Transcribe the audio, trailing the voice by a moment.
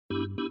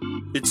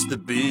It's the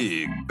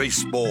Big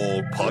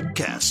Baseball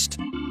Podcast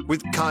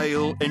with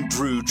Kyle and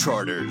Drew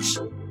Charters.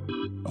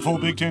 A full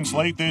Big Ten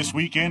slate this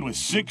weekend with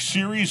 6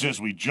 series as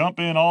we jump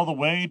in all the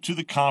way to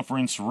the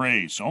conference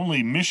race.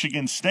 Only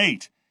Michigan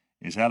State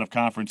is out of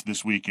conference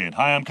this weekend.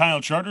 Hi, I'm Kyle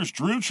Charters.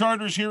 Drew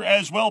Charters here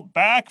as well,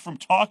 back from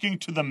talking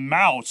to the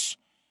Mouse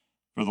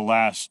for the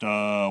last,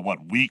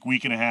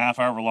 week and a half,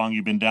 however long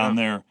you've been down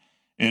there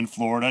in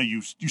Florida.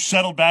 You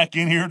settled back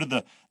in here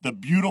to the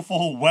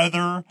beautiful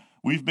weather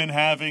we've been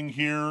having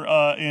here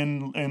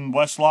in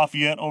West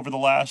Lafayette over the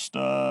last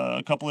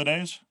couple of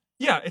days?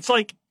 Yeah, it's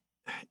like,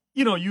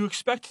 you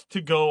expect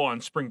to go on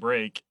spring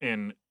break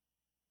and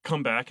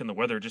come back and the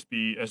weather just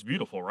be as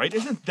beautiful, right?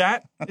 Isn't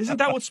that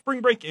what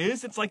spring break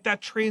is? It's like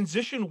that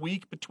transition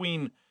week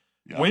between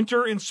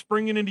winter and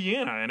spring in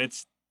Indiana. And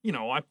it's,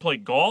 I play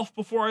golf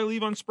before I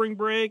leave on spring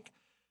break.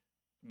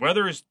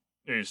 Weather is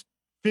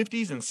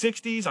 50s and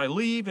 60s. I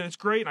leave and it's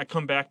great. And I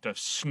come back to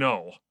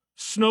snow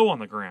on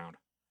the ground.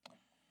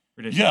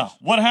 Ridiculous. Yeah,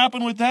 what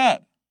happened with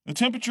that? The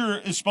temperature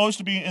is supposed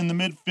to be in the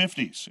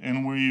mid-50s,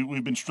 and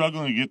we've been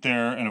struggling to get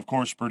there. And, of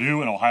course,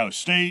 Purdue and Ohio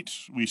State,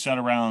 we sat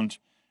around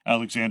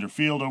Alexander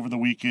Field over the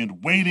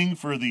weekend waiting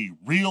for the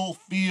real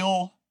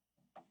feel.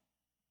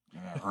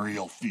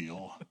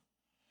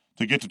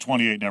 To get to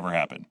 28 never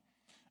happened.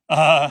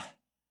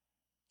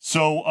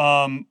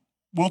 So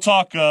we'll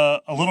talk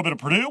a little bit of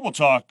Purdue. We'll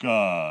talk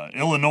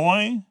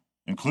Illinois,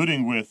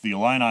 including with the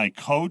Illini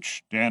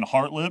coach, Dan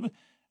Hartlib,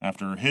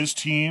 after his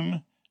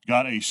team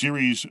got a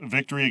series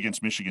victory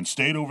against Michigan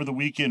State over the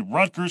weekend.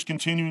 Rutgers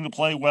continuing to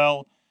play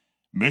well.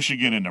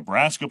 Michigan and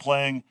Nebraska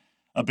playing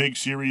a big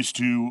series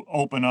to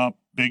open up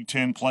Big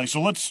Ten play. So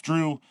let's,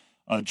 Drew,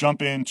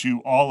 jump into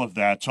all of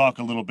that, talk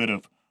a little bit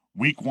of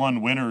Week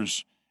 1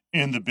 winners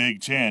in the Big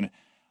Ten.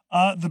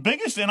 The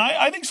biggest, and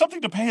I think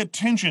something to pay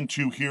attention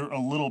to here a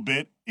little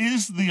bit,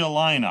 is the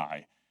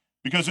Illini,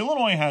 because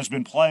Illinois has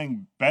been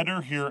playing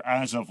better here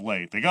as of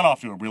late. They got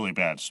off to a really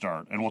bad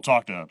start, and we'll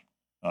talk to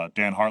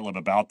Dan Hartlib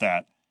about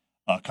that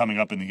coming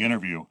up in the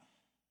interview.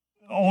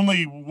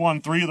 Only won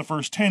 3 of the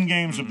first 10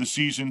 games of the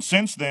season.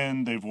 Since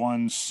then, they've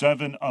won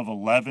 7 of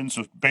 11,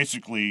 so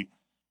basically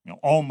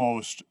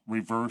almost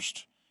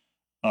reversed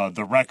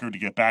the record to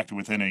get back to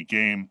within a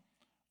game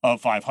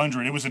of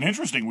 500. It was an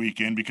interesting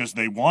weekend because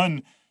they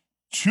won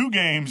 2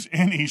 games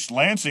in East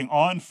Lansing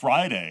on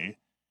Friday,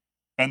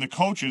 and the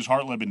coaches,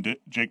 Hartlib and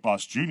Jake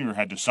Boss Jr.,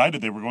 had decided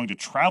they were going to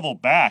travel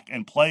back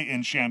and play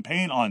in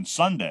Champaign on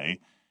Sunday.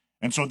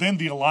 And so then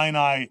the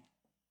Illini,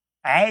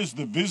 as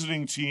the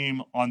visiting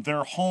team on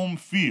their home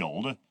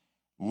field,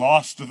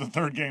 lost to the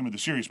 3rd game of the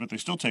series, but they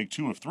still take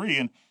 2 of 3.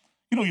 And,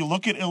 you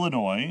look at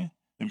Illinois,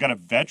 they've got a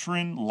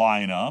veteran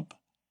lineup,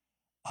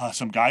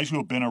 some guys who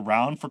have been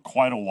around for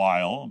quite a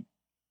while.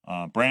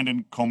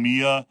 Brandon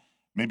Comia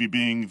maybe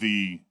being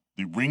the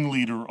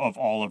ringleader of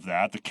all of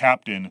that, the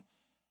captain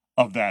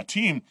of that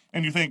team.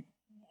 And you think,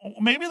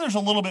 maybe there's a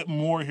little bit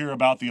more here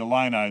about the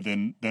Illini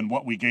than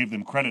what we gave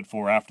them credit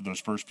for after those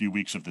first few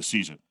weeks of the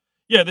season.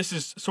 Yeah, this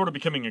is sort of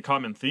becoming a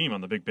common theme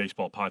on the Big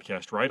Baseball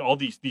Podcast, right? All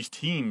these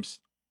teams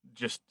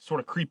just sort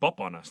of creep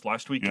up on us.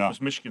 Last week it was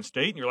Michigan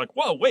State, and you're like,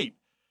 whoa, wait,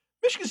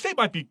 Michigan State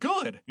might be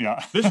good.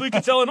 Yeah. This week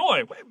it's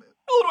Illinois. Wait,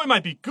 Illinois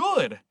might be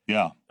good.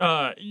 Yeah.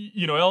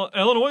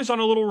 Illinois is on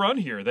a little run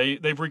here.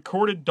 They've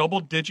recorded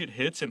double-digit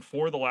hits in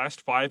 4 of the last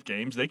 5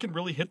 games. They can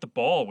really hit the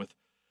ball with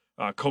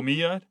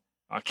Comia.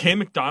 Cam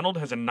McDonald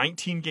has a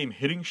 19-game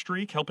hitting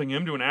streak, helping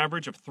him to an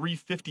average of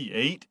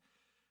 .358.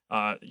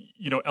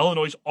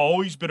 Illinois'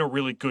 always been a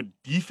really good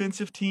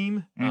defensive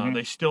team.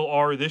 They still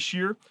are this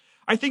year.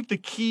 I think the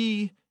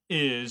key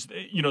is,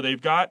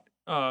 they've got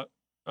Cole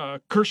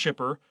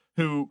Kirschipper,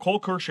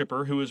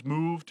 who has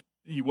moved.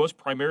 He was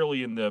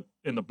primarily in the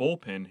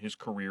bullpen his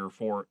career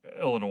for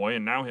Illinois,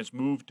 and now has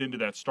moved into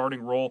that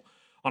starting role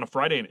on a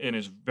Friday and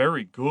is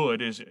very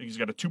good. He's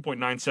got a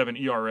 2.97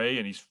 ERA,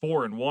 and he's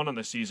 4-1 on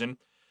the season.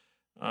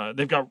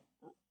 They've got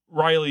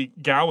Riley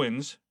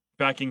Gowans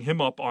backing him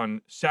up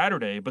on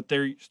Saturday, but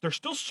they're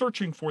still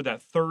searching for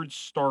that 3rd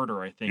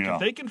starter, I think. Yeah. If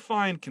they can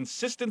find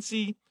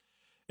consistency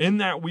in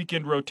that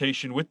weekend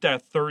rotation with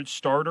that 3rd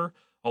starter,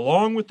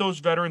 along with those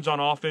veterans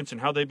on offense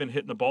and how they've been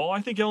hitting the ball,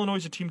 I think Illinois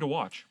is a team to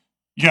watch.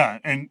 Yeah,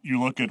 and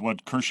you look at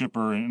what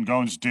Kirschipper and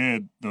Goins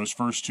did those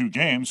first 2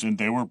 games, and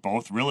they were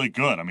both really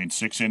good. I mean,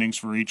 6 innings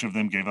for each of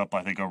them, gave up,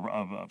 I think,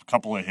 a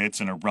couple of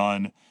hits and a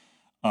run.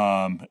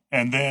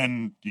 And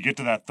then you get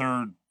to that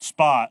 3rd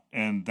spot,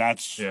 and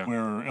that's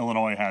where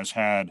Illinois has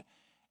had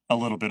a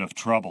little bit of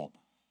trouble.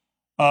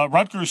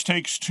 Rutgers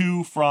takes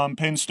 2 from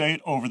Penn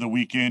State over the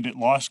weekend. It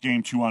lost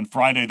game 2 on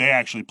Friday. They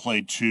actually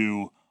played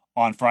 2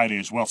 on Friday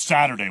as well.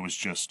 Saturday was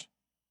just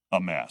a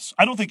mess.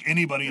 I don't think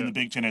anybody in the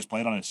Big Ten has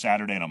played on a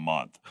Saturday in a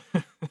month.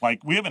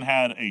 Like, we haven't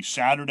had a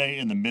Saturday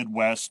in the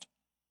Midwest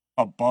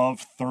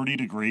above 30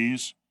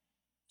 degrees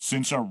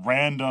since a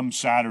random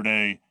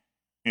Saturday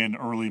in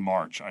early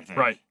March, I think.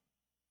 Right.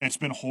 It's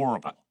been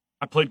horrible.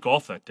 I played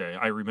golf that day,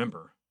 I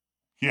remember.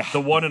 Yeah.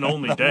 The one and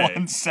only day.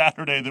 One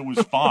Saturday that was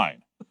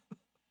fine.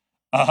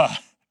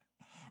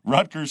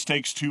 Rutgers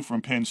takes 2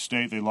 from Penn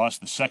State. They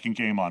lost the 2nd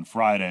game on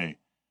Friday.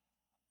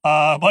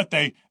 But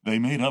they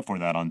made up for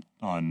that on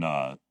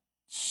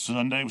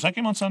Sunday. Was that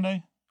game on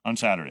Sunday? On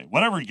Saturday.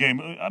 Whatever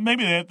game.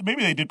 Maybe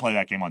they did play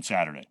that game on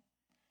Saturday.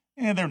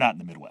 Yeah, they're not in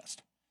the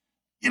Midwest.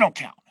 You don't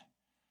count.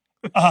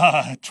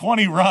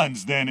 20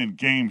 runs then in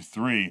Game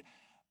 3.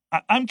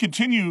 I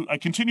continue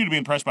to be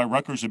impressed by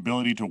Rutgers'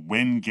 ability to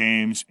win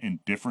games in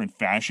different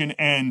fashion.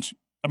 And,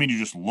 I mean, you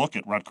just look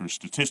at Rutgers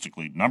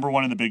statistically. Number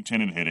 1 in the Big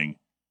Ten in hitting,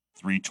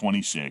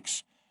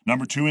 326.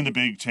 Number 2 in the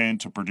Big Ten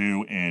to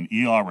Purdue in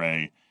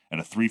ERA at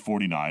a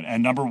 349.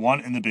 And number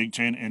 1 in the Big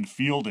Ten in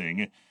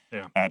fielding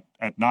at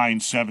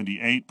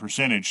 978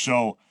 percentage.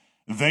 So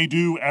they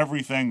do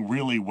everything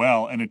really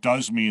well, and it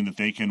does mean that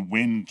they can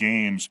win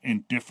games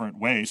in different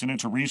ways. And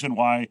it's a reason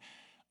why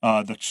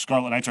the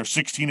Scarlet Knights are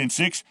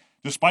 16-6,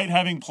 despite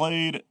having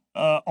played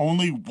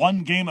only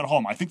one game at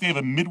home. I think they have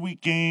a midweek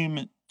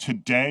game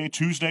today,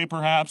 Tuesday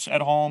perhaps,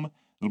 at home.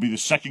 It'll be the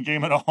second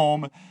game at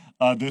home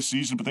this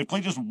season, but they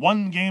played just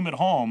one game at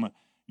home,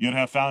 yet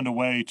have found a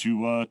way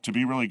to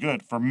be really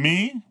good. For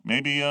me,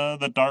 maybe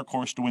the dark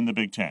horse to win the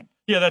Big Ten.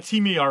 Yeah, that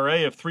team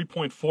ERA of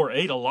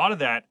 3.48, a lot of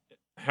that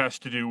has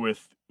to do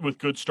with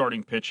good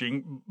starting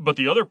pitching, but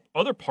the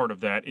other part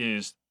of that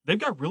is they've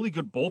got really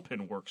good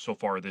bullpen work so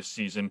far this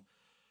season.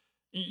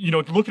 You know,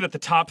 looking at the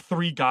top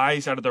 3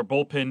 guys out of their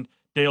bullpen,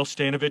 Dale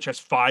Stanovich has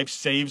 5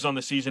 saves on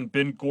the season,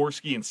 Ben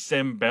Gorski and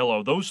Sem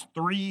Bello. Those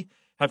 3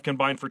 have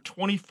combined for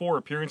 24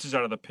 appearances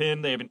out of the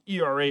pen. They have an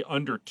ERA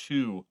under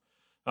 2,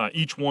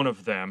 each one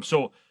of them.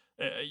 So,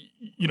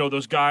 you know,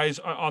 those guys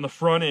on the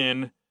front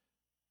end,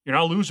 you're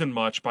not losing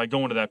much by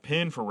going to that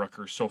pin for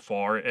Rutgers so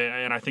far,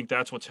 and I think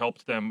that's what's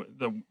helped them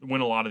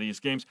win a lot of these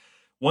games.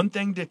 One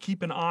thing to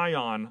keep an eye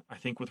on, I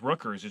think, with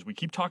Rutgers is we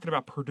keep talking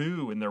about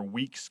Purdue and their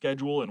weak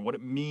schedule and what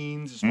it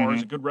means as far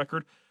as a good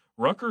record.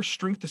 Rutgers'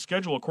 strength of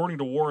schedule, according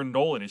to Warren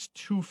Nolan, is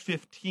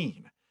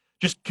 215.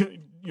 Just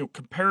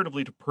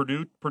comparatively to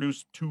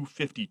Purdue's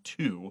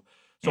 252.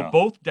 So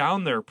both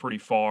down there pretty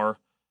far.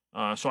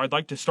 So I'd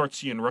like to start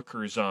seeing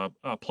Rutgers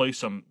play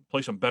some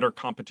better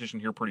competition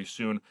here pretty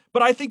soon.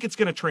 But I think it's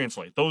going to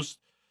translate.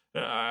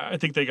 I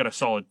think they got a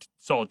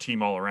solid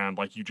team all around,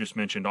 like you just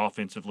mentioned,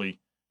 offensively,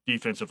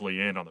 defensively,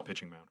 and on the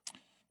pitching mound.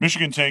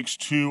 Michigan takes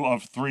 2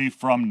 of 3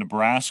 from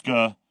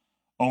Nebraska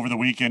over the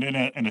weekend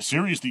in a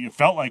series that you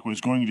felt like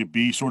was going to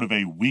be sort of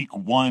a week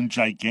 1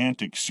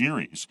 gigantic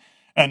series.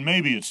 And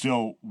maybe it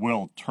still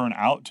will turn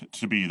out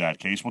to be that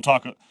case. We'll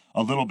talk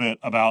a little bit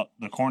about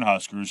the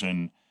Cornhuskers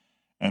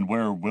and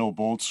where Will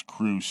Bolt's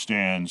crew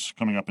stands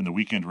coming up in the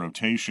weekend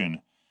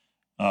rotation.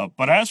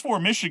 But as for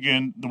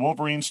Michigan, the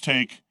Wolverines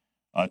take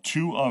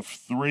 2 of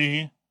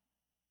 3.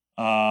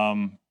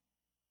 The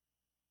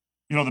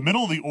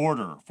middle of the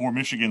order for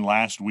Michigan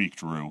last week,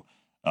 Drew,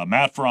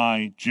 Matt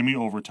Fry, Jimmy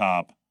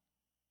Overtop,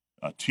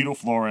 Tito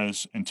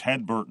Flores, and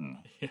Ted Burton.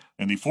 Yeah.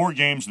 In the 4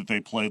 games that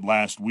they played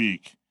last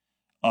week,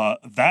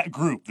 that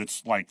group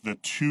that's like the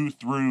 2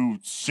 through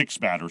 6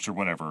 batters or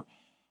whatever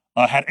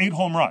had 8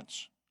 home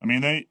runs. I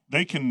mean,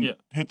 they can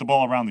hit the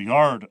ball around the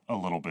yard a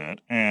little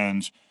bit.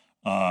 And,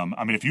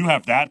 if you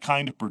have that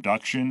kind of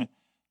production,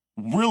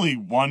 really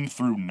 1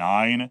 through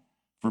 9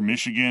 for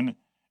Michigan,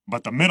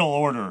 but the middle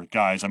order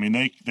guys, I mean,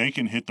 they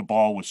can hit the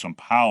ball with some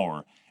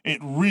power. It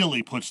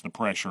really puts the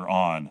pressure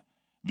on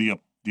the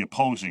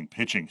opposing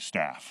pitching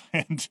staff.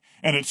 And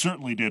it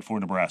certainly did for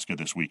Nebraska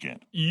this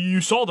weekend.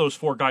 You saw those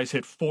 4 guys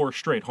hit 4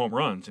 straight home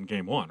runs in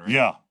game 1,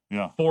 right?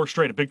 Yeah. 4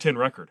 straight, a Big Ten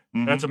record.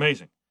 Mm-hmm. That's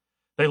amazing.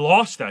 They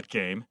lost that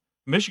game.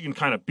 Michigan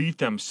kind of beat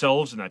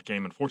themselves in that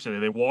game, unfortunately.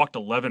 They walked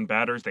 11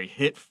 batters. They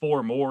hit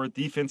 4 more.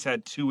 Defense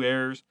had 2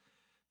 errors.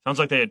 Sounds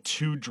like they had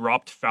 2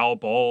 dropped foul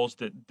balls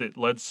that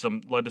led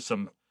to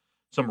some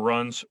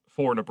runs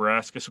for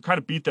Nebraska. So kind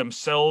of beat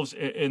themselves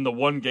in the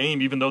one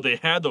game, even though they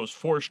had those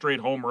 4 straight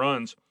home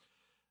runs.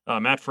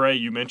 Matt Frey,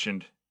 you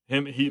mentioned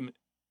him.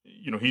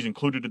 He's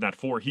included in that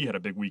 4. He had a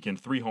big weekend,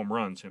 3 home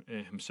runs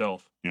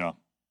himself. Yeah.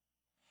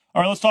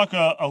 All right, let's talk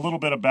a little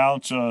bit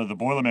about the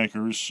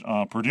Boilermakers.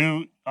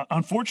 Purdue,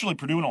 unfortunately,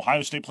 Purdue and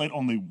Ohio State played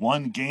only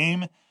 1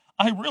 game.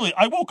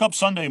 I woke up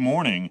Sunday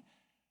morning,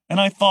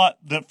 and I thought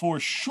that for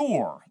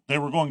sure they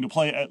were going to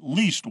play at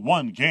least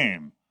 1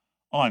 game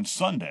on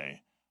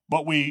Sunday.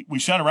 But we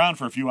sat around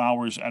for a few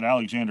hours at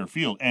Alexander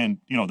Field, and,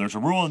 there's a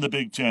rule in the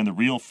Big Ten. The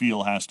real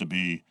feel has to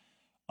be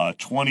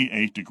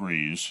 28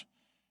 degrees.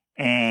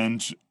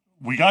 And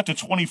we got to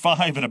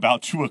 25 at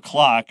about 2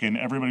 o'clock, and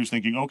everybody was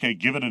thinking, okay,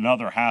 give it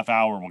another half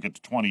hour, we'll get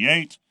to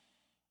 28.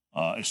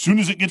 As soon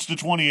as it gets to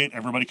 28,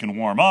 everybody can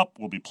warm up.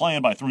 We'll be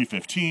playing by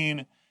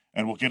 3:15,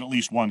 and we'll get at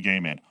least 1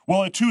 game in.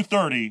 Well, at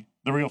 2:30,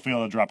 the real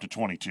feel had dropped to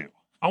 22.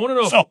 I want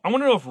to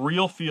know if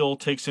real feel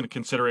takes into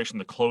consideration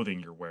the clothing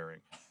you're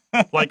wearing.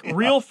 Like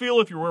real feel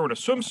if you're wearing a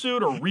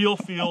swimsuit, or real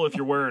feel if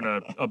you're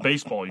wearing a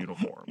baseball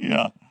uniform.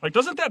 Yeah. Like,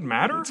 doesn't that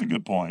matter? That's a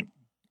good point.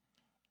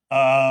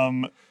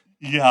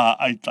 Yeah,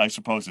 I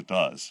suppose it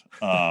does.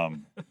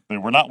 They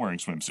were not wearing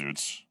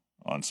swimsuits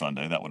on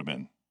Sunday. That would have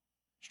been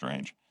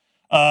strange.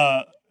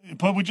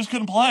 But we just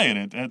couldn't play,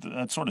 and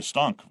it sort of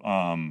stunk,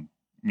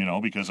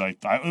 because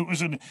it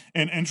was an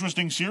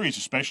interesting series,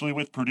 especially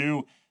with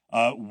Purdue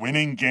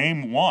winning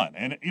game one.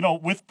 And,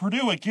 with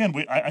Purdue, again,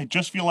 I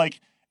just feel like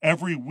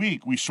every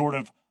week we sort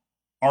of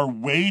are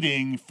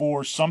waiting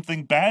for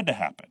something bad to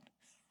happen,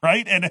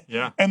 right?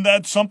 And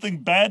that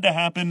something bad to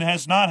happen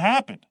has not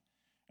happened.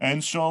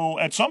 And so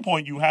at some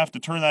point you have to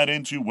turn that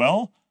into,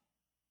 well,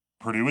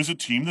 Purdue is a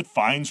team that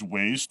finds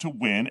ways to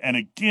win. And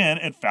again,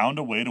 it found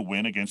a way to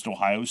win against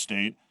Ohio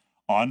State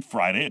on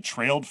Friday. It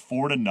trailed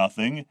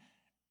 4-0.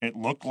 It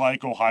looked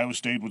like Ohio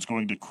State was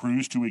going to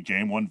cruise to a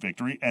game one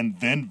victory. And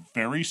then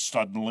very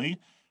suddenly,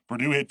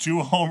 Purdue hit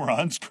 2 home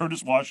runs,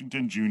 Curtis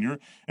Washington Jr.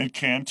 and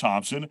Cam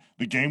Thompson.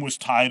 The game was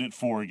tied at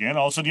 4 again.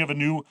 All of a sudden you have a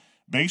new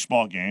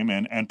baseball game,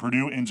 and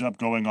Purdue ends up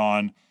going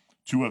on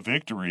to a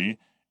victory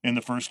in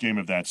the first game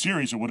of that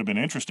series. It would have been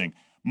interesting.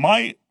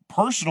 My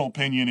personal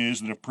opinion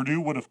is that if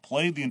Purdue would have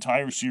played the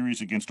entire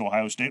series against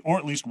Ohio State, or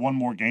at least one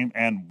more game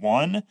and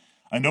won,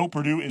 I know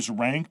Purdue is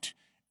ranked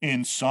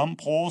in some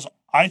polls.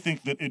 I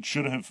think that it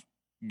should have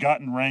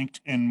gotten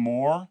ranked in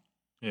more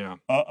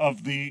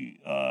of the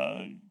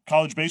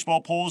college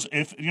baseball polls.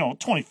 If,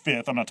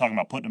 25th, I'm not talking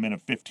about putting them in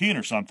at 15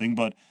 or something,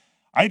 but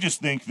I just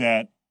think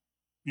that,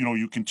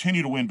 you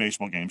continue to win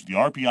baseball games. The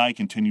RPI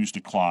continues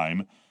to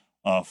climb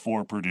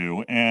for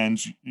Purdue, and,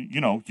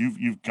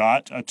 you've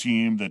got a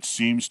team that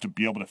seems to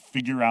be able to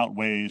figure out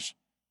ways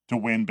to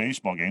win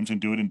baseball games and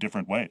do it in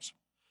different ways.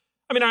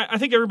 I mean, I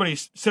think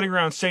everybody's sitting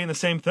around saying the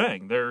same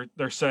thing.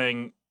 They're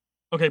saying,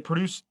 okay,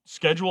 Purdue's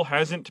schedule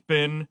hasn't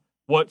been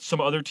what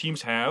some other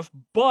teams have,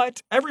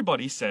 but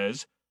everybody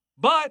says,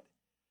 but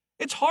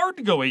it's hard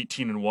to go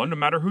 18-1 no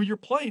matter who you're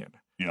playing.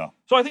 Yeah.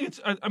 So I think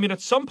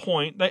at some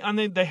point,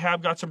 they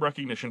have got some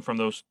recognition from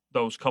those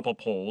couple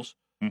polls.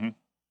 Mm-hmm.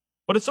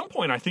 But at some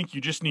point, I think you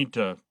just need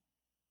to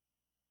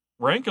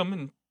rank them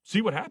and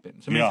see what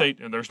happens. I mean,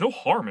 there's no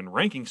harm in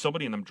ranking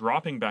somebody and them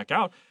dropping back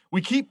out.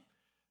 We keep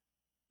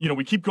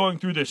going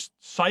through this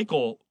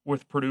cycle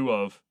with Purdue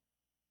of,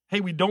 hey,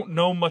 we don't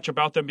know much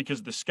about them because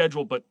of the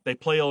schedule, but they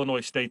play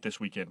Illinois State this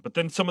weekend. But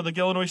then some of the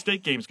Illinois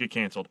State games get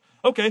canceled.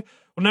 Okay,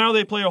 well, now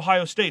they play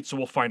Ohio State, so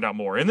we'll find out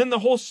more. And then the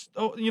whole,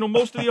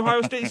 most of the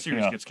Ohio State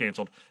series gets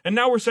canceled. And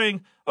now we're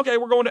saying, okay,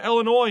 we're going to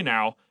Illinois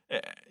now.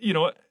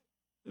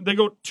 They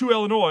go to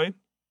Illinois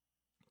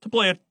to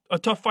play a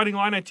tough Fighting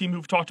Illini team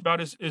who've talked about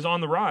is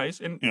on the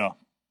rise. And well,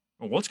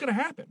 what's going to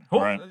happen?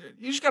 Right.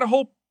 You just got to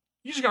hope.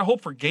 You just got to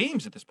hope for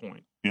games at this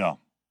point. Yeah.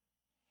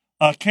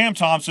 Cam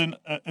Thompson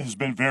has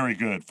been very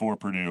good for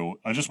Purdue.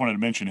 I just wanted to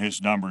mention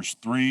his numbers: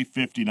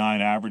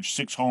 359 average,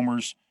 6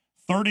 homers,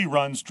 30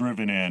 runs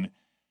driven in.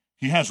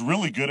 He has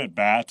really good at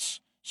bats,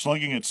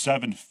 slugging at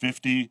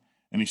 750,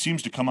 and he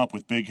seems to come up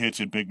with big hits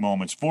at big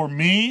moments. For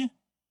me,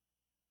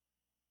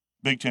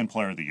 Big Ten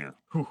Player of the Year.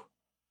 Whew.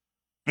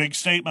 Big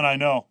statement, I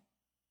know.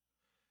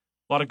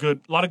 A lot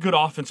of good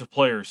offensive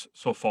players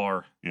so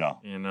far. Yeah.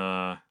 And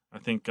I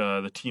think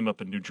the team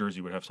up in New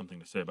Jersey would have something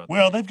to say about that.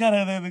 Well, they've got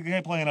the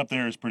guy playing up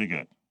there is pretty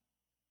good.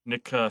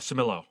 Nick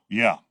Simillo.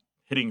 Yeah.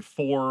 Hitting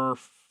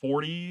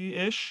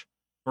 440-ish,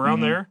 around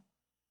there.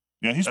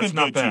 Yeah, he's That's been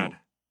not good bad. too.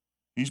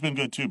 He's been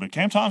good too. But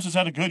Cam Thompson's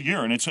had a good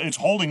year, and it's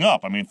holding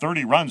up. I mean,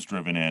 30 runs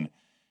driven in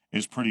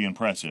is pretty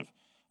impressive.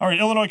 All right,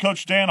 Illinois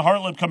coach Dan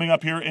Hartlib coming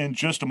up here in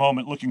just a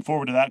moment. Looking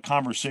forward to that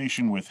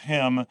conversation with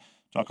him.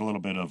 Talk a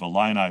little bit of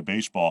Illini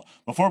baseball.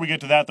 Before we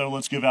get to that, though,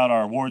 let's give out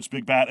our awards,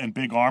 Big Bat and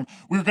Big Arm.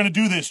 We're going to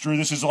do this, Drew.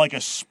 This is like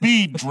a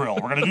speed drill.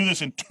 We're going to do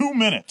this in 2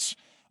 minutes.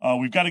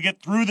 We've got to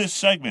get through this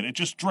segment. It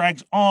just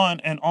drags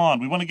on and on.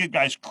 We want to give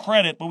guys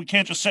credit, but we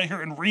can't just sit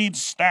here and read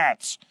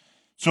stats.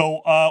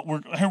 So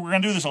we're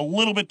going to do this a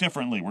little bit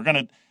differently. We're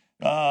going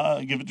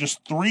to give it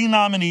just 3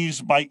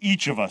 nominees by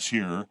each of us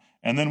here,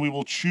 and then we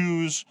will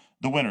choose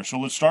the winner. So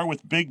let's start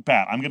with Big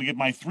Bat. I'm going to give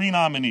my 3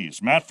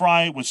 nominees. Matt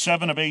Fry was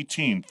 7 of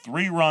 18,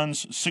 3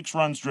 runs, 6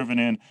 runs driven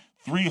in,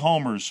 3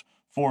 homers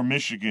for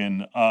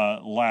Michigan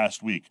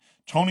last week.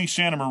 Tony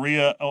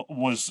Santamaria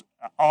was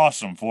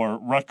awesome for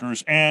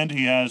Rutgers, and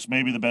he has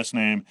maybe the best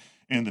name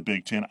in the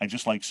Big Ten. I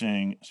just like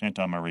saying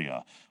Santa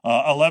Maria.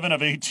 11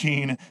 of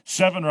 18,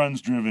 7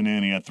 runs driven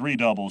in. He had 3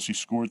 doubles. He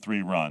scored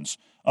 3 runs.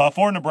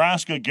 For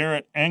Nebraska,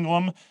 Garrett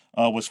Anglim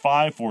was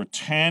 5 for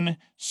 10,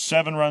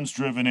 7 runs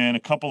driven in, a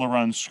couple of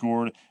runs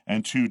scored,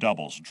 and 2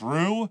 doubles.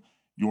 Drew,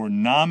 your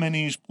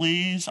nominees,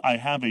 please. I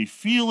have a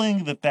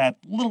feeling that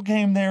little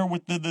game there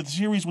with the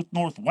series with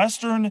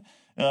Northwestern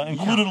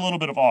included a little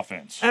bit of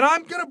offense. And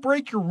I'm going to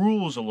break your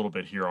rules a little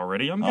bit here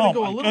already. I'm going to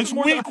go a little bit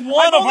more. It's week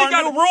 1 of our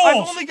new rules.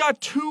 I've only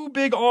got 2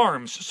 big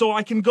arms, so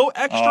I can go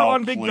extra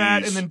on Big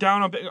Bat and then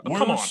down on Big.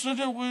 Come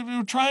on.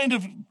 We're trying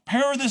to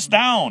pare this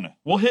down.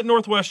 We'll hit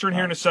Northwestern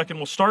here in a second.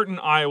 We'll start in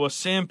Iowa.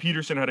 Sam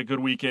Peterson had a good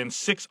weekend.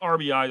 6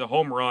 RBI, a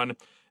home run,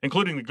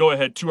 including the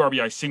go-ahead 2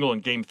 RBI single in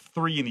Game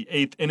 3 in the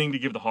 8th inning to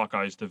give the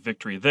Hawkeyes the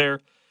victory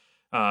there.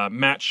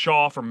 Matt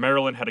Shaw from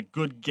Maryland had a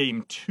good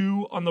Game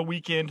 2 on the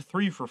weekend.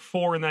 3 for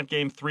 4 in that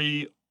game.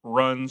 3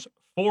 runs,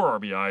 4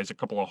 RBIs, a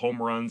couple of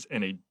home runs,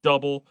 and a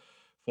double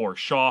for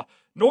Shaw.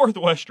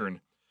 Northwestern,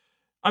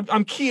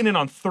 I'm keying in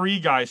on 3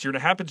 guys here, and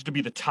it happens to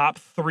be the top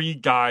 3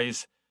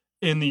 guys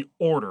in the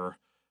order.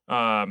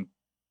 The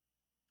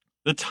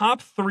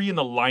top 3 in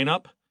the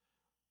lineup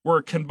were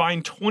a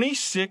combined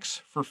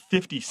 26 for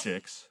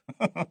 56,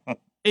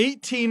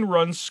 18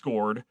 runs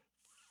scored,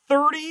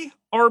 30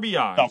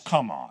 RBIs. Oh,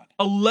 come on.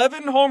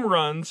 11 home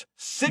runs,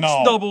 6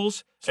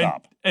 doubles,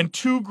 and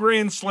 2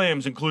 grand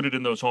slams included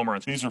in those home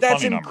runs. These are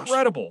That's funny numbers.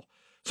 incredible.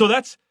 So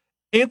that's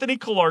Anthony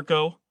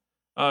Calarco,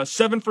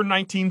 7 for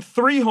 19,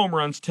 3 home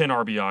runs, 10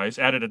 RBIs,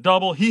 added a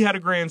double. He had a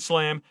grand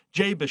slam.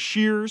 Jay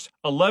Bashirs,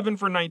 11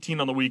 for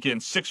 19 on the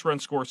weekend, 6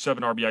 runs scored,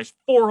 7 RBIs,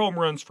 4 home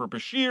runs for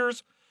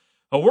Bashirs.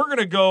 We're going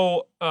to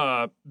go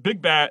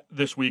big bat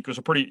this week. It was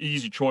a pretty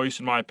easy choice,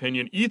 in my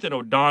opinion. Ethan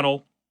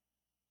O'Donnell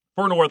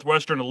for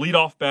Northwestern, a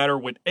leadoff batter,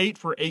 went 8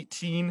 for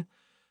 18,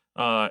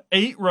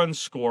 8 runs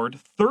scored,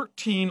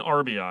 13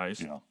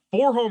 RBIs,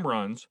 4 home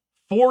runs,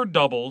 4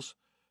 doubles,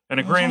 and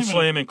a grand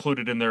slam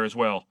included in there as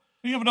well.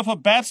 You have enough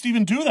at bats to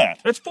even do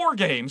that. It's 4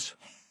 games.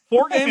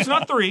 4 games,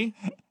 not 3.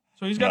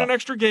 So he's got an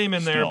extra game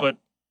in there, but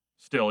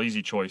still,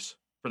 easy choice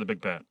for the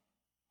big bat.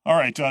 All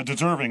right,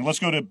 deserving. Let's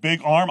go to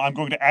Big Arm. I'm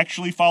going to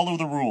actually follow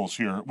the rules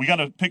here. We got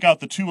to pick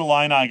out the 2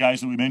 Illini guys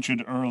that we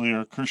mentioned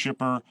earlier.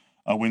 Kirschipper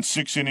went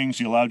 6 innings.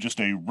 He allowed just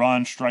a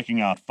run, striking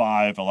out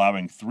 5,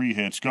 allowing 3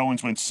 hits.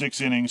 Goins went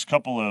 6 innings,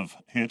 couple of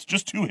hits,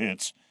 just 2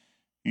 hits.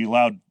 He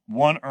allowed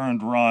 1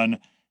 earned run.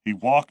 He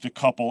walked a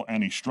couple,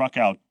 and he struck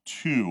out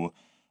 2.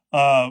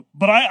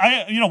 But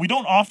I we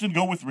don't often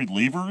go with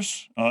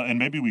relievers, and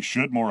maybe we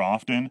should more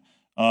often.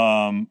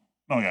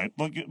 Okay,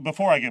 look,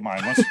 before I get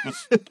mine, let's.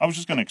 I was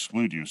just going to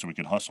exclude you so we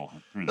could hustle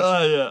through this.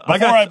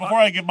 Before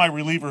I get my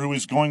reliever, who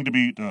is going to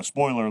be,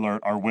 spoiler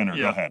alert, our winner.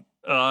 Go ahead.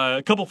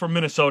 A couple from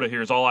Minnesota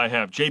here is all I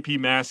have. J.P.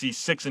 Massey,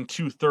 6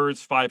 2/3,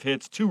 5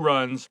 hits, 2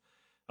 runs.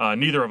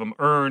 Neither of them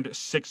earned,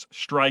 6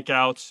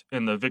 strikeouts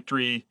in the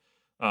victory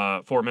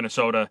for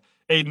Minnesota.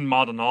 Aiden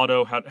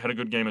Maldonado had a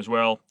good game as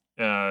well.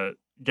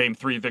 Game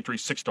 3 victory,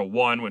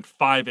 6-1, went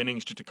 5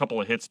 innings, just a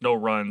couple of hits, no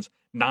runs,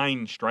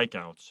 9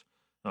 strikeouts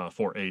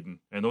for Aiden.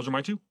 And those are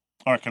my 2.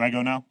 All right, can I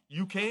go now?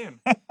 You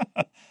can.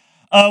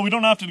 We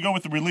don't have to go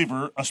with the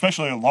reliever,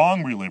 especially a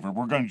long reliever.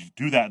 We're going to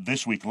do that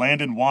this week.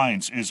 Landon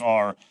Wines is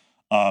our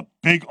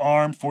big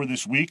arm for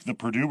this week, the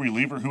Purdue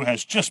reliever who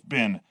has just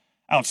been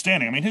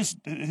outstanding. I mean,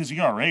 his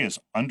ERA is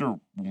under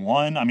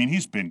 1. I mean,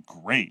 he's been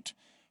great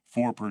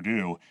for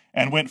Purdue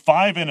and went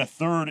 5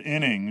 1/3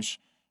 innings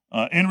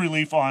in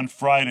relief on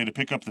Friday to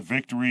pick up the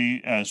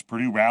victory as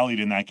Purdue rallied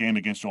in that game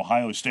against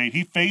Ohio State.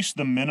 He faced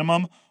the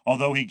minimum,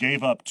 although he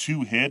gave up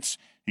 2 hits.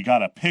 He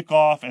got a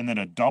pickoff and then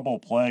a double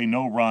play,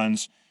 no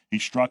runs. He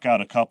struck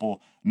out a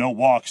couple, no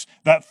walks.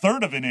 That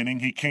third of an inning,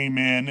 he came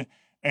in,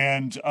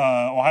 and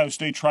Ohio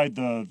State tried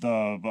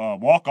the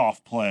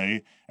walk-off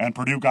play, and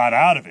Purdue got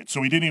out of it.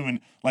 So he didn't even,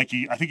 I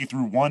think he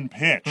threw 1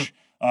 pitch,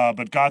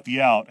 but got the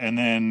out, and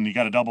then he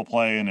got a double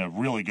play and a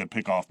really good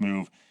pickoff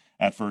move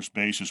at first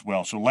base as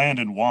well. So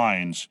Landon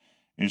Wines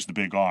is the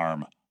big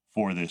arm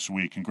for this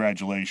week.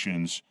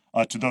 Congratulations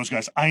to those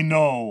guys.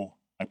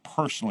 I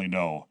personally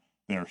know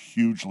they're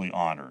hugely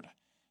honored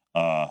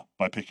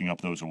by picking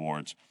up those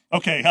awards.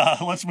 Okay,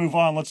 let's move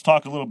on. Let's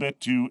talk a little bit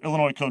to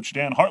Illinois coach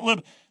Dan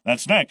Hartlib.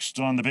 That's next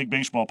on the Big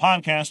Baseball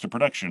Podcast, a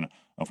production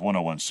of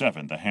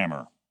 101.7 The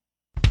Hammer.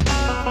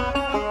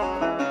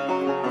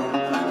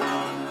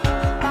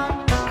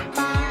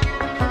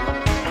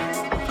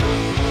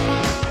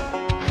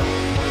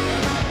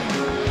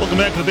 Welcome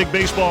back to the Big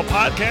Baseball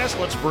Podcast.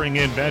 Let's bring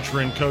in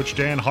veteran coach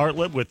Dan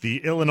Hartlib with the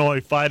Illinois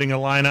Fighting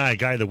Illini, a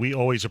guy that we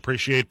always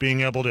appreciate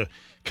being able to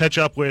catch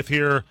up with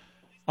here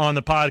on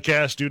the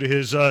podcast due to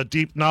his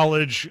deep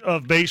knowledge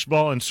of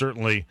baseball and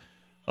certainly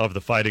of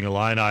the Fighting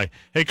Illini.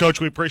 Hey,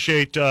 Coach, we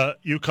appreciate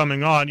you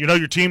coming on. You know,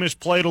 your team has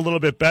played a little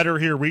bit better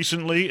here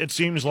recently, it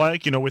seems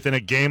like. You know, within a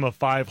game of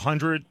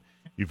 500,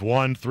 you've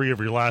won 3 of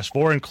your last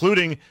 4,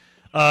 including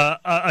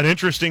an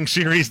interesting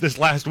series this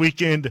last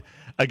weekend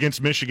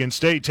against Michigan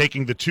State,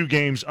 taking the 2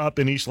 games up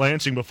in East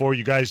Lansing before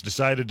you guys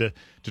decided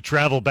to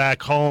travel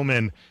back home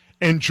and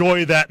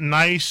enjoy that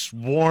nice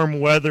warm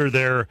weather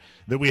there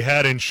that we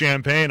had in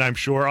Champaign, I'm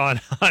sure, on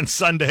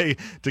Sunday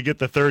to get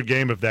the 3rd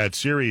game of that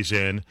series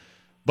in.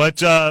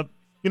 But,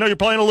 you're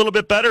playing a little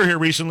bit better here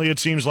recently, it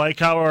seems like.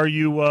 How are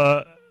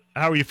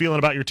you feeling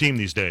about your team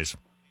these days?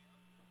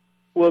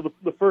 Well,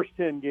 the first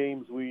 10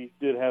 games we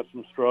did have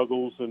some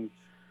struggles, and,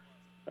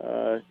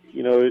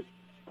 it's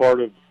part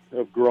of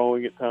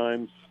growing at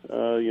times.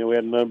 We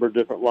had a number of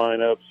different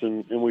lineups,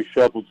 and we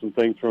shuffled some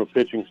things from a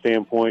pitching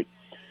standpoint.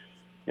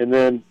 And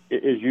then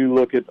as you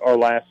look at our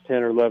last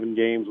 10 or 11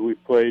 games,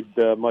 we've played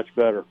much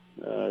better.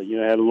 Had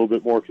a little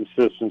bit more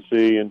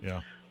consistency, and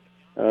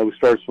we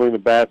started swinging the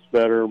bats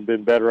better and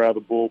been better out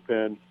of the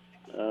bullpen.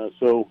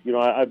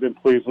 I've been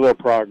pleased with our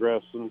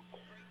progress. And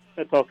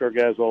I talk to our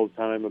guys all the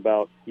time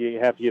about you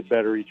have to get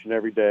better each and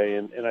every day.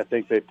 And I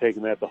think they've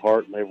taken that to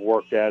heart, and they've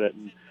worked at it.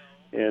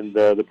 And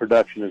the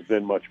production has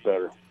been much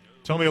better.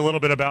 Tell me a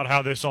little bit about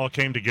how this all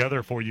came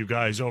together for you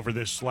guys over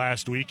this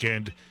last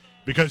weekend,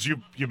 because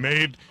you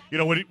made,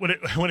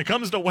 when it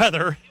comes to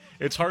weather,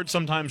 it's hard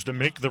sometimes to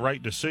make the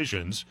right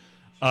decisions,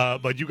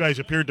 but you guys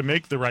appeared to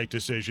make the right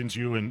decisions,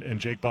 you and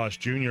Jake Boss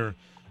Jr.,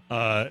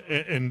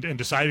 and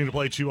deciding to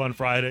play 2 on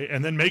Friday,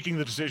 and then making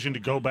the decision to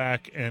go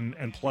back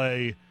and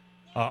play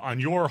on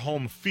your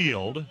home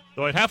field.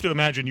 Though I'd have to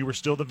imagine you were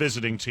still the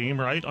visiting team,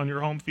 right, on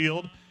your home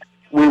field?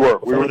 We were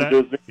the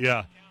visiting.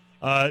 Yeah.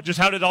 Just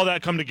how did all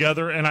that come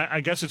together? And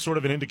I guess it's sort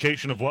of an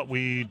indication of what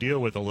we deal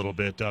with a little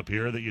bit up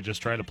here, that you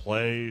just try to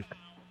play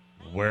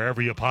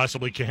wherever you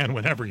possibly can,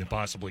 whenever you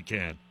possibly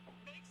can.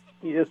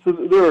 Yeah, so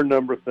there are a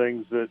number of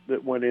things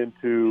that went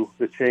into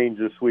the change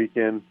this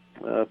weekend.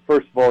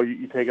 First of all,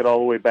 you take it all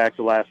the way back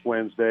to last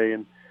Wednesday,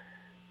 and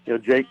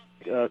Jake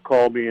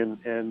called me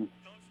and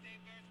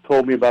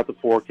told me about the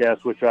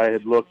forecast, which I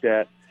had looked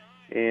at,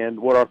 and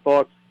what our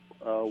thoughts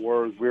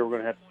were is we were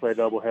going to have to play a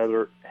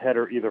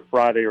doubleheader either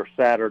Friday or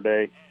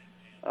Saturday,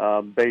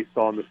 based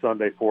on the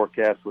Sunday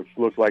forecast, which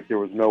looked like there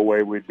was no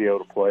way we'd be able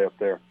to play up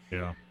there.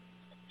 Yeah.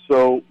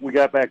 So we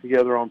got back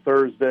together on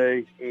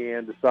Thursday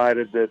and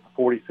decided that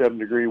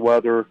 47-degree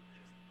weather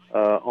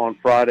on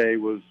Friday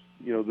was,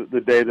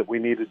 the day that we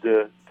needed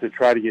to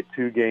try to get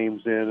 2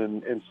 games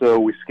in. And so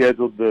we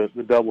scheduled the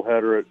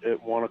doubleheader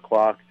at 1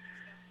 o'clock.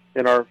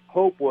 And our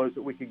hope was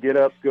that we could get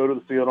up, go to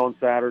the field on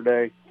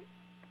Saturday,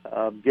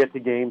 get to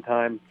game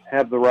time,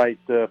 have the right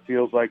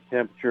feels-like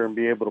temperature, and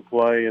be able to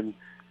play. And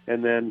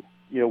then,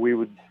 we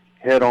would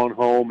head on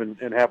home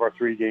and have our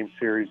 3-game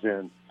series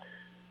in.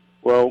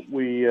 Well,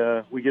 we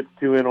get the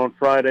 2 in on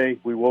Friday.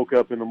 We woke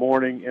up in the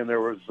morning, and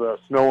there was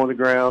snow on the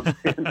ground.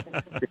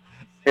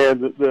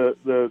 And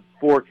the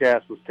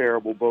forecast was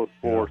terrible, both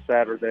for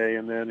Saturday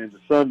and then into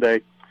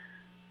Sunday.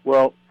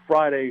 Well,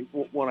 Friday,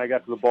 when I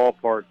got to the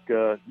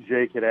ballpark,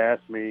 Jake had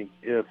asked me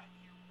if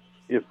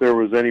there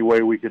was any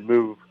way we could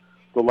move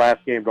the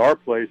last game to our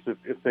place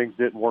if things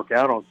didn't work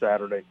out on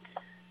Saturday.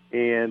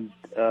 And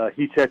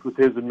he checked with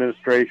his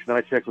administration.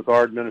 I checked with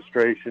our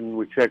administration.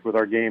 We checked with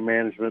our game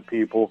management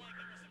people.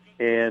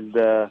 And,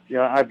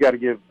 I've got to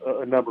give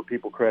a number of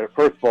people credit.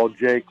 First of all,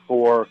 Jake,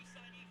 for,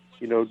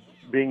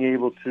 being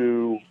able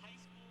to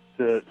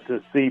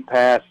see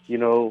past,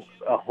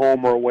 a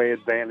home or away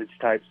advantage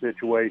type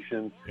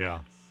situation. Yeah.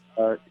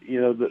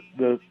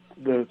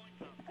 The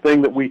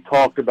thing that we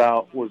talked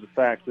about was the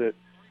fact that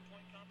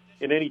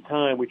at any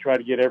time we try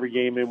to get every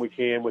game in we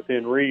can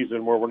within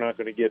reason where we're not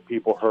going to get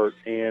people hurt.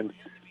 And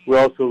we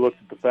also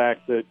looked at the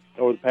fact that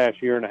over the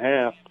past year and a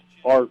half,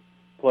 our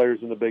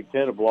players in the Big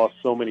Ten have lost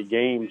so many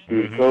games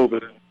due to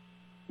COVID,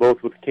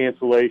 both with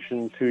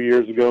cancellation 2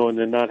 years ago and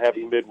then not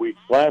having midweeks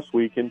last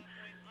week. And,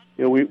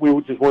 we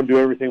just want to do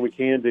everything we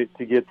can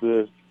to get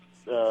the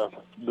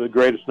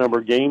greatest number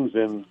of games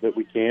in that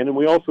we can. And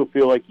we also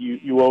feel like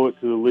you owe it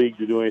to the league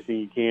to do anything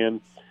you can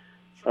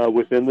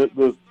within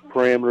the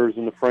parameters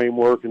and the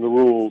framework and the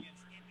rules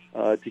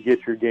to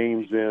get your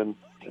games in.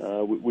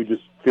 We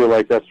just feel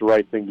like that's the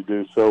right thing to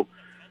do. So,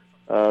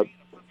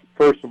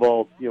 first of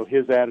all,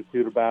 his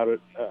attitude about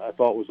it I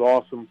thought was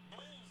awesome.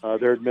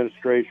 Their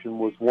administration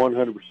was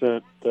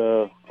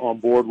 100% on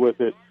board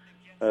with it.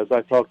 As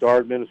I talked to our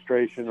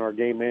administration, our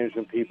game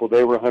management people,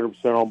 they were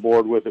 100% on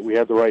board with it. We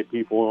had the right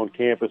people on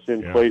campus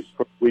in place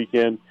for the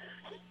weekend,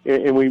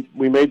 and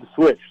we made the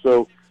switch.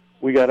 So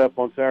we got up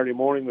on Saturday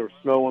morning. There was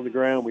snow on the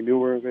ground. We knew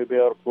we were going to be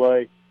able to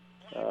play.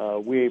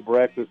 We ate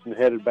breakfast and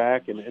headed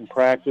back and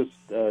practiced.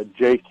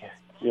 Jake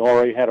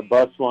already had a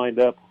bus lined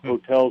up,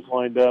 hotels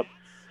lined up.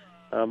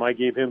 I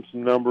gave him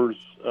some numbers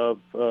of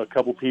a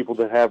couple people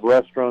that have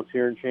restaurants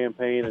here in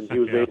Champaign, and he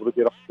was able to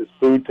get all his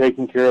food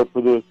taken care of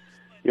for the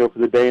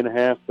day and a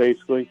half,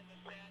 basically.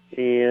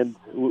 And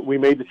we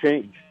made the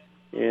change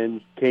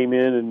and came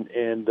in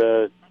and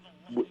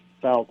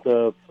about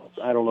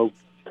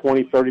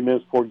 20, 30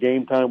 minutes before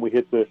game time, we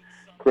hit the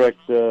correct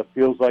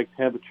feels like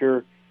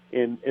temperature.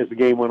 And as the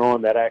game went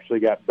on, that actually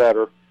got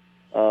better.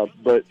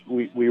 But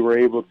we were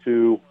able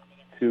to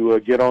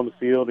get on the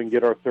field and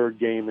get our 3rd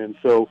game in.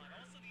 So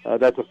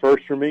that's a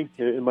first for me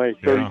in my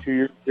 32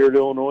 years here at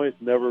Illinois.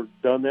 I've never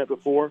done that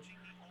before.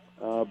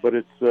 But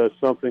it's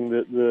something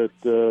that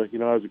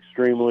I was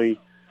extremely,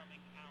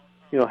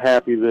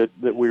 happy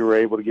that we were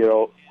able to get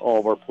all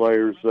of our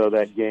players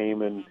that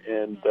game. And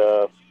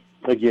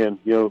again,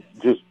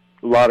 just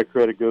a lot of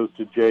credit goes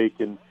to Jake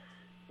and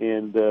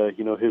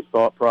his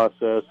thought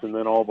process, and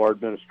then all of our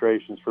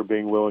administrations for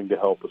being willing to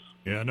help us.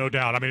 Yeah, no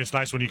doubt. I mean, it's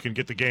nice when you can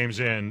get the games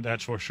in,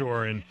 that's for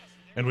sure. And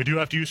we do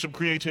have to use some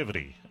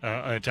creativity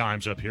at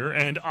times up here.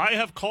 And I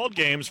have called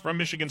games from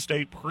Michigan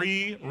State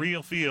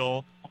pre-Real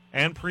Feel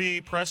and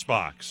pre-press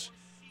box.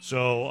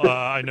 So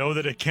I know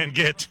that it can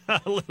get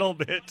a little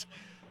bit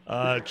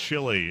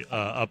chilly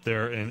up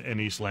there in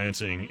East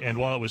Lansing. And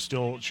while it was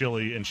still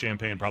chilly in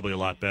Champaign, probably a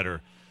lot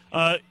better.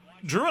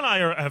 Drew and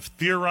I have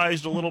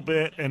theorized a little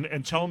bit,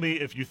 and tell me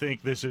if you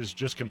think this is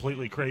just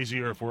completely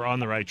crazy or if we're on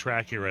the right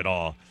track here at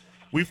all.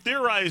 We've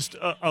theorized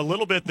a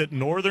little bit that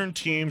northern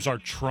teams are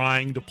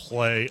trying to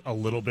play a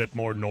little bit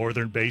more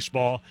northern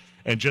baseball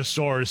and just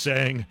sort of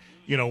saying,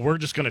 we're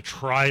just going to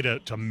try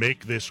to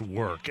make this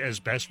work as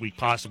best we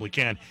possibly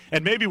can.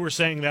 And maybe we're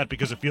saying that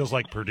because it feels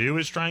like Purdue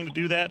is trying to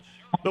do that.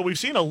 But we've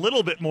seen a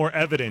little bit more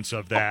evidence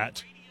of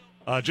that.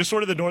 Just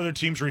sort of the northern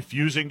teams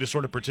refusing to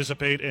sort of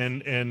participate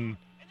in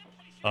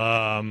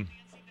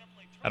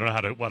I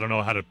don't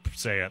know how to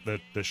say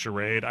it. The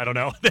charade. I don't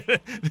know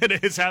that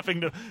is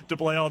having to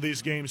play all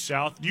these games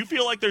south. Do you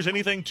feel like there's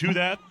anything to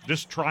that?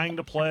 Just trying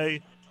to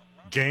play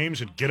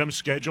games and get them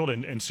scheduled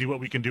and see what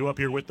we can do up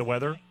here with the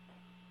weather.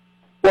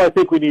 Well, I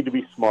think we need to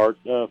be smart.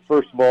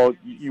 First of all,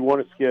 you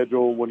want to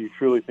schedule when you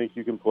truly think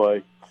you can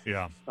play.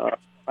 Yeah.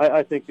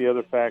 I think the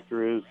other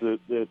factor is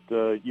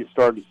that you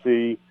start to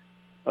see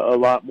a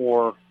lot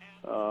more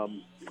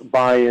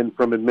buy-in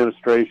from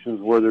administrations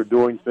where they're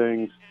doing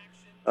things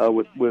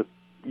with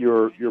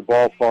your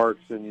ballparks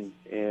and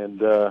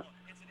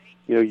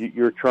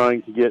you're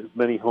trying to get as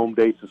many home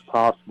dates as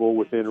possible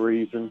within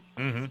reason.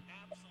 Mm-hmm.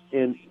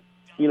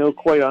 And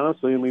quite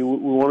honestly, I mean,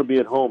 we want to be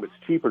at home. It's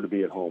cheaper to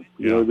be at home.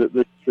 Yeah.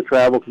 The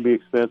travel can be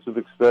expensive,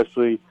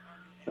 especially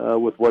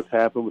with what's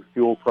happened with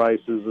fuel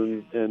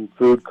prices and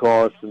food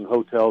costs and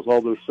hotels,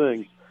 all those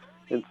things.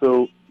 And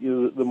so,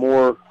 the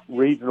more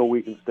regional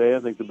we can stay, I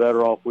think the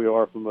better off we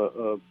are from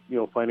a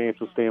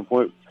financial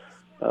standpoint.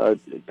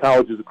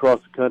 Colleges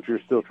across the country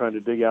are still trying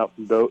to dig out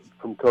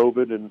from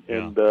COVID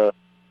and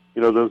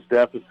those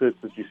deficits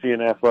that you see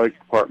in athletic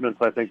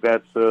departments. I think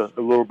that's a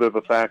little bit of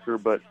a factor.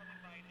 But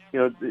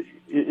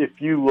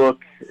if you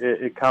look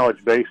at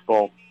college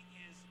baseball,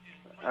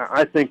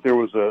 I think there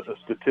was a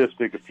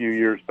statistic a few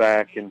years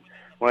back, and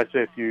when I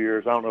say a few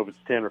years, I don't know if it's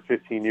 10 or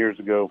 15 years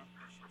ago,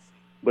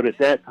 but at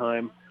that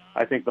time,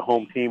 I think the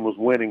home team was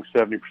winning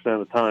 70% of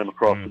the time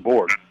across the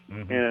board.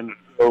 Mm-hmm. And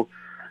so,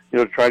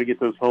 to try to get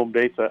those home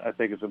dates, I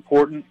think is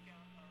important.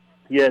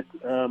 Yet,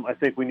 I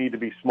think we need to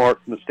be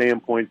smart from the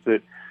standpoint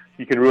that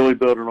you can really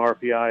build an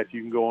RPI if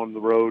you can go on the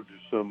road to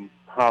some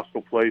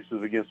hostile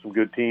places against some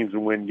good teams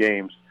and win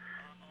games.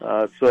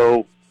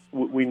 So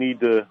we need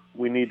to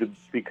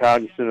be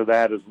cognizant of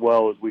that as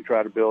well as we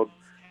try to build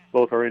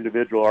both our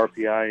individual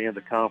RPI and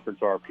the conference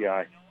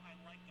RPI.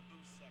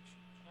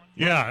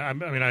 Yeah, I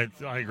mean,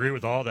 I agree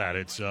with all that.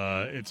 It's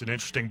an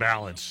interesting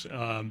balance.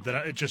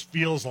 That it just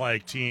feels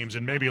like teams,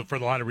 and maybe for a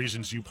lot of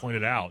reasons you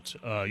pointed out,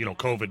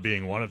 COVID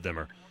being one of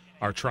them,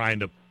 are trying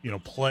to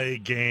play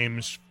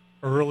games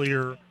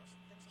earlier,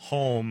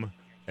 home,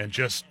 and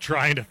just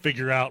trying to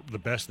figure out the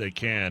best they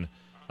can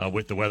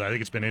with the weather. I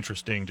think it's been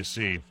interesting to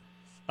see.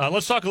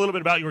 Let's talk a little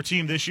bit about your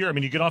team this year. I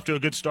mean, you get off to a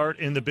good start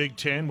in the Big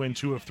Ten, win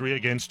 2 of 3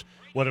 against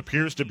what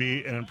appears to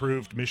be an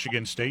improved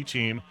Michigan State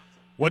team.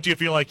 What do you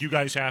feel like you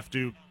guys have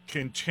to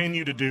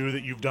continue to do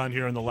that you've done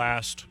here in the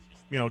last,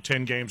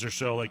 10 games or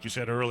so, like you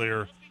said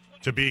earlier,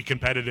 to be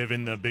competitive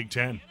in the Big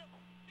Ten?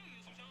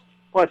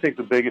 Well, I think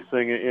the biggest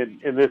thing,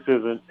 and this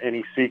isn't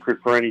any secret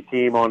for any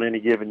team on any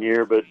given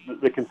year, but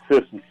the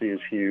consistency is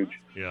huge.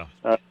 Yeah.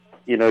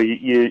 You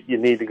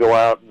need to go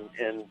out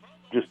and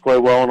just play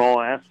well in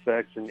all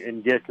aspects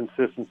and get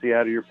consistency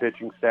out of your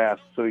pitching staff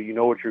so you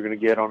know what you're going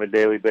to get on a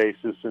daily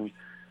basis, and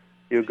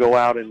go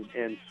out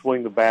and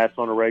swing the bats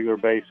on a regular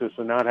basis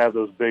and not have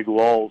those big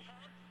lulls.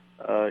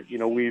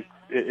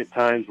 At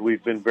times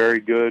we've been very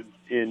good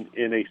in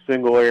a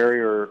single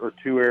area or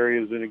two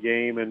areas in a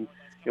game, and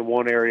in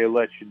one area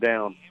lets you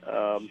down.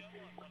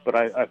 But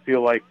I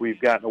feel like we've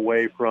gotten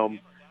away from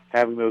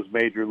having those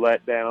major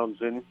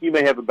letdowns, and you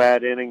may have a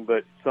bad inning,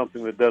 but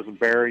something that doesn't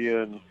bury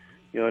you, and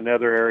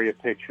another area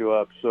picks you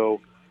up.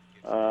 So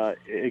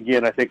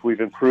again, I think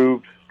we've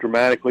improved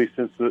dramatically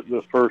since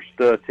the first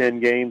 10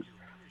 games.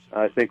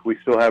 I think we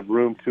still have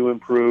room to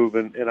improve,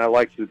 and I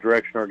like the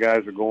direction our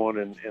guys are going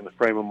and the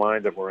frame of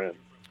mind that we're in.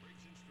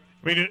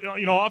 I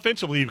mean,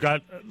 offensively, you've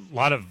got a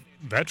lot of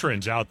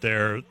veterans out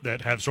there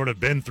that have sort of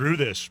been through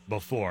this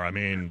before. I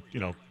mean,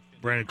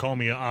 Brandon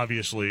Comia,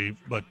 obviously,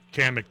 but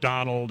Cam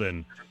McDonald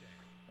and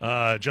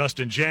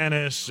Justin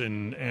Janis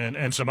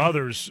and some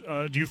others.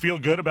 Do you feel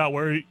good about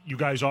where you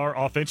guys are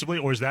offensively,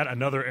 or is that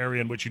another area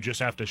in which you just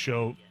have to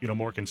show,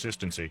 more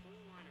consistency?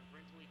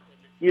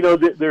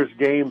 There's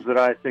games that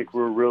I think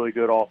we're really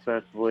good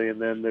offensively,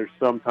 and then there's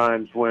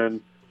sometimes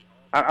when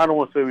I don't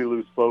want to say we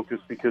lose focus,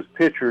 because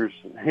pitchers,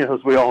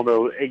 as we all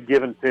know, a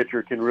given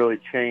pitcher can really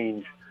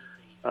change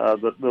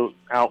the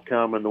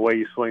outcome and the way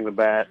you swing the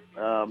bat.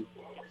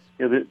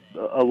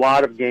 A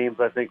lot of games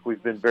I think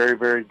we've been very,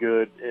 very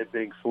good at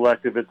being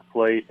selective at the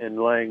plate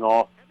and laying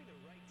off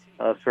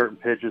certain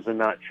pitches and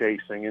not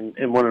chasing.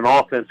 And when an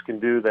offense can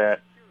do that,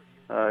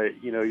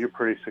 you're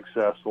pretty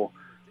successful.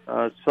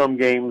 Some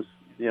games,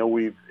 I don't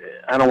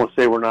want to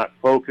say we're not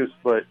focused,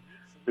 but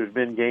there's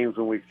been games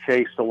when we've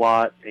chased a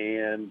lot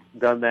and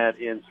done that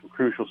in some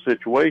crucial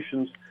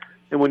situations.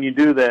 And when you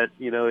do that,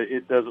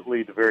 it doesn't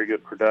lead to very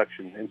good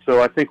production. And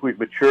so I think we've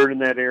matured in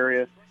that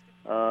area,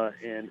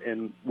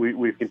 and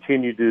we've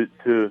continued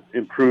to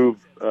improve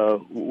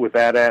with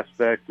that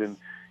aspect. And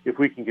if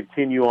we can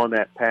continue on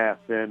that path,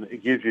 then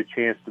it gives you a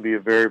chance to be a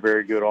very,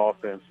 very good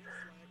offense.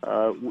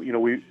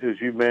 We,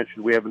 as you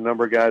mentioned, we have a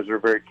number of guys that are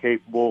very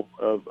capable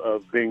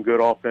of being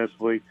good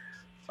offensively.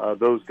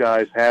 Those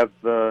guys have,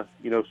 some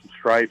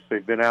stripes.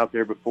 They've been out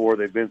there before.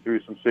 They've been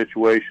through some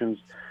situations,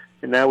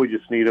 and now we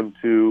just need them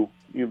to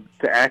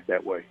act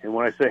that way. And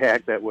when I say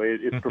act that way,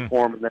 it's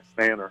perform in that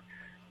manner,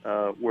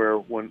 where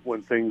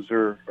when things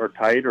are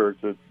tight or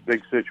it's a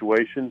big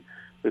situation,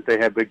 that they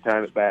have big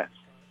time at bats.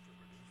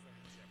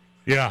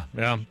 Yeah.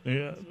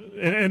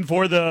 And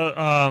for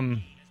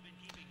the,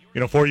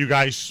 for you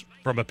guys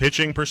from a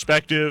pitching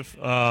perspective,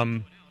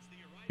 where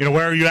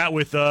are you at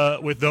with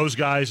those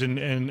guys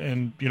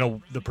and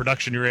the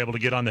production you're able to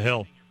get on the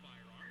hill?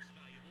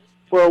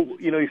 Well,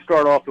 you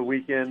start off the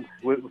weekend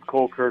with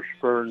Cole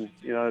Kirschner, and,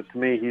 to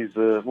me, he's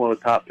one of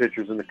the top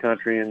pitchers in the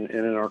country and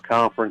in our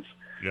conference.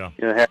 Yeah.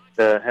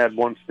 Had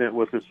one stint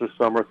with us this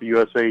summer at the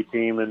USA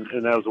team, and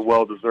that was a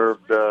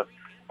well-deserved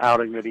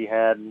outing that he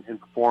had and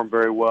performed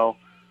very well.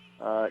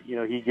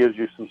 He gives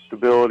you some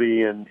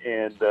stability and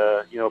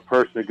a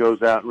person that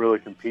goes out and really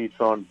competes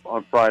on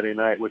Friday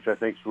night, which I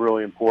think is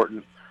really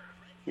important.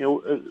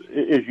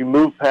 As you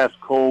move past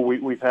Cole,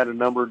 we've had a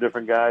number of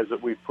different guys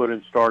that we've put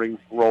in starting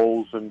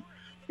roles, and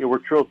we're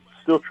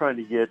still trying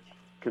to get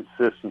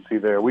consistency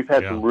there. We've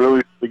had some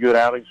really, really good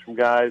outings from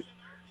guys,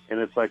 and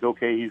it's like,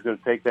 okay, he's going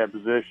to take that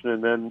position,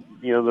 and then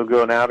they'll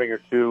go an outing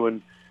or two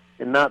and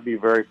not be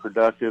very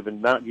productive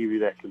and not give you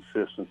that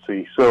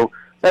consistency. So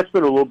that's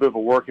been a little bit of a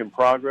work in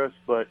progress,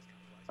 but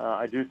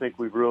I do think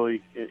we've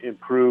really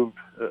improved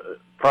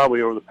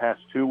probably over the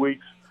past 2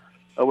 weeks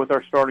with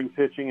our starting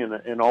pitching,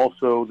 and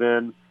also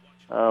then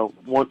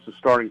once the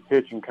starting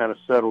pitching kind of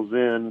settles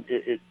in,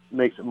 it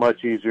makes it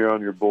much easier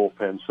on your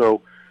bullpen.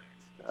 So,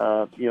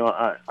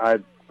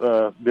 I've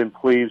been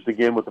pleased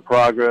again with the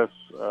progress.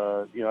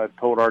 I've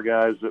told our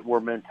guys that we're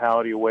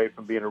mentality away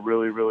from being a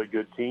really, really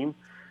good team,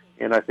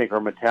 and I think our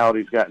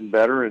mentality's gotten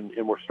better, and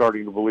we're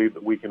starting to believe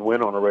that we can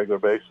win on a regular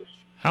basis.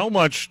 How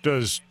much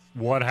does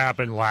what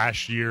happened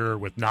last year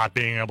with not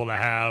being able to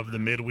have the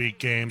midweek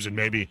games and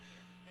maybe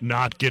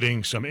not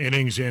getting some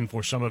innings in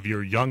for some of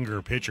your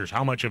younger pitchers,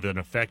 how much of an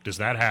effect does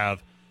that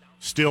have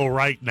still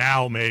right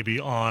now maybe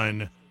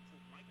on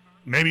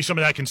maybe some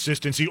of that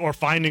consistency or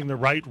finding the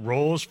right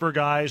roles for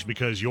guys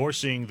because you're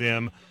seeing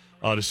them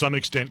to some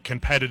extent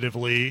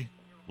competitively,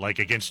 like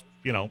against,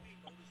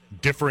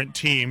 different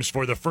teams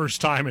for the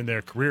first time in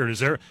their career? Is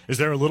there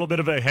a little bit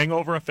of a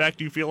hangover effect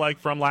you feel like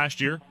from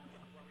last year?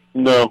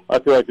 No, I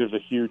feel like there's a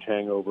huge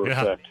hangover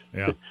effect.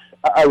 Yeah.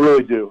 I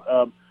really do.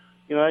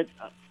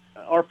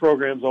 Our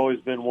program's always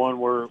been one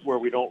where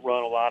we don't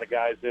run a lot of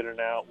guys in and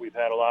out. We've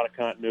had a lot of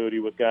continuity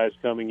with guys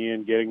coming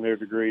in, getting their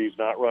degrees,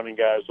 not running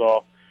guys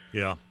off.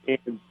 Yeah.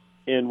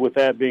 And with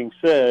that being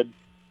said,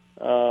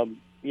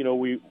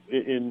 we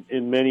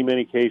in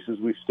many cases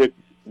we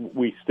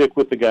stick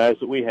with the guys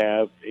that we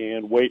have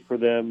and wait for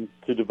them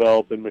to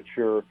develop and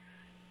mature.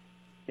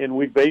 And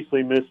we've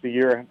basically missed a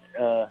year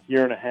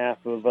and a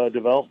half of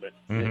development,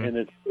 and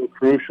it's so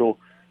crucial.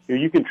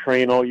 You can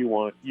train all you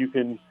want, you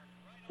can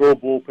throw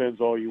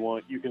bullpens all you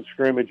want, you can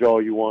scrimmage all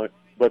you want,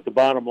 but the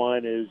bottom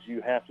line is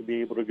you have to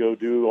be able to go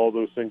do all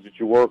those things that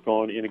you work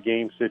on in a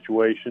game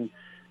situation.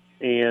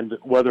 And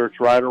whether it's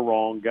right or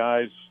wrong,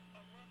 guys,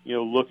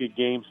 look at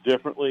games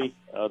differently.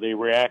 They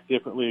react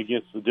differently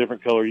against a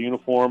different color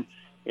uniform,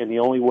 and the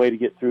only way to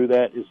get through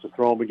that is to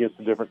throw them against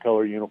a different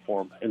color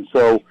uniform. And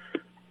so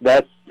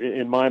that's,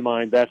 in my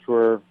mind, that's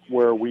where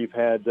we've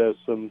had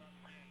some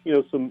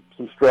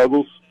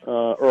struggles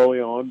early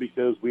on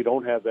because we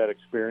don't have that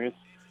experience.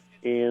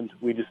 And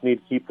we just need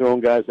to keep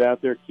throwing guys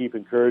out there, keep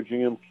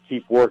encouraging them,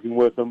 keep working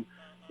with them,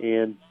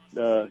 and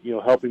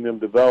helping them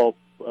develop.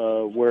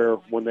 Where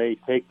when they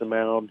take the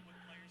mound,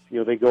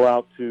 they go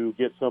out to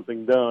get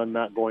something done,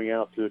 not going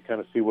out to kind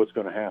of see what's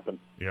going to happen.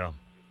 Yeah.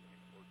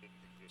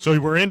 So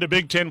we're into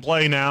Big Ten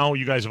play now.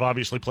 You guys have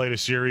obviously played a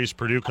series.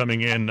 Purdue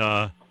coming in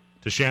to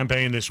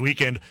Champaign this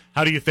weekend.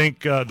 How do you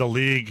think the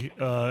league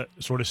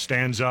sort of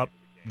stands up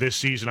this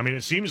season? I mean,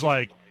 it seems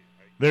like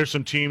there's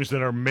some teams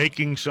that are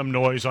making some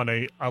noise on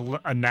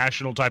a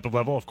national type of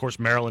level. Of course,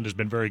 Maryland has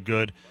been very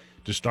good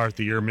to start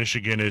the year.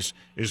 Michigan is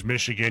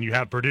Michigan. You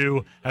have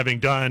Purdue having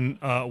done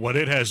what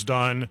it has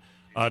done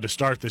to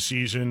start the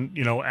season.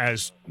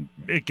 As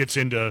it gets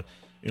into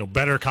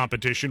better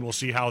competition, we'll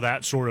see how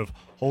that sort of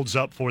holds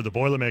up for the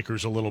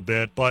Boilermakers a little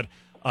bit. But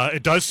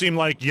it does seem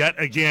like yet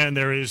again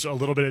there is a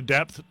little bit of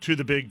depth to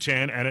the Big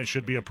Ten, and it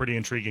should be a pretty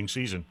intriguing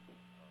season.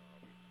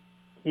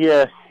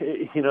 Yeah,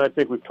 I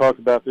think we've talked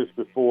about this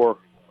before,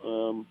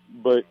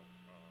 but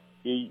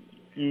you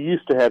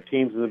used to have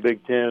teams in the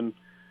Big Ten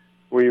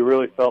where you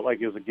really felt like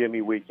it was a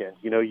gimme weekend.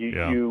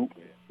 You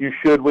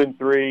should win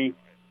 3,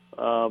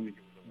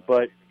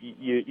 but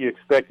you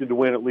expected to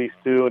win at least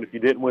 2, and if you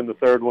didn't win the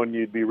third one,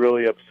 you'd be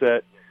really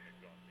upset.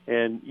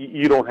 And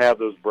you don't have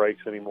those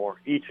breaks anymore.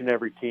 Each and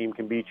every team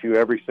can beat you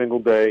every single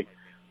day.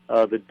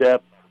 The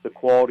depth, the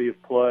quality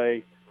of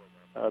play,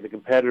 the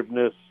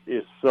competitiveness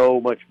is so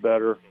much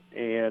better.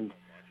 And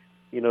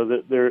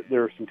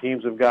there are some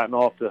teams that have gotten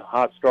off to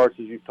hot starts,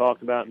 as you've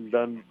talked about, and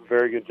done a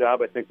very good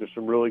job. I think there's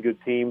some really good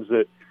teams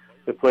that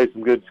played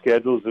some good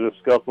schedules that have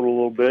scuffled a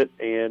little bit,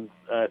 and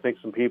I think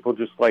some people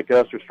just like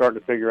us are starting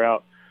to figure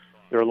out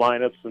their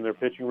lineups and their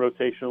pitching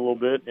rotation a little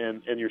bit,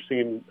 and you're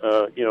seeing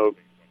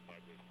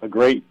a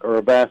great or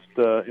a vast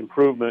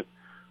improvement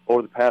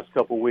over the past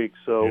couple of weeks.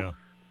 So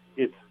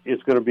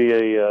it's going to be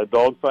a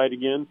dogfight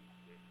again.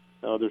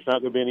 There's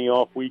not going to be any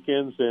off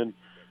weekends, and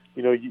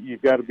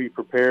you've got to be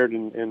prepared,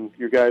 and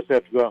your guys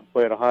have to go out and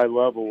play at a high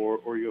level,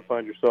 or you'll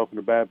find yourself in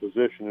a bad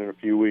position in a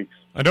few weeks.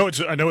 I know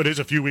it is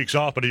a few weeks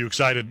off, but are you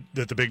excited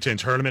that the Big Ten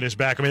tournament is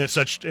back? I mean, it's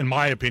such, in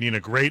my opinion, a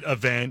great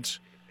event.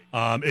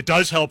 It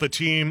does help a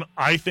team,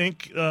 I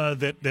think,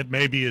 that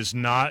maybe is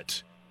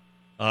not,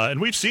 and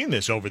we've seen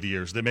this over the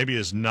years, that maybe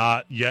has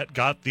not yet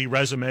got the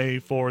resume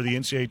for the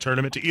NCAA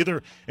tournament to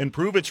either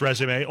improve its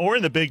resume, or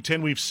in the Big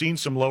Ten, we've seen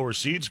some lower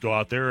seeds go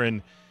out there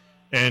and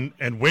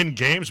win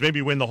games,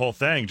 maybe win the whole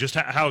thing. Just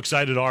how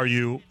excited are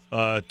you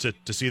to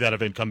see that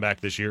event come back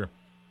this year?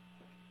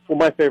 Well,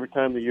 my favorite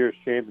time of the year is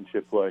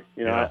championship play.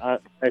 Yeah.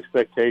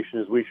 Expectation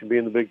is we should be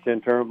in the Big Ten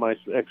tournament.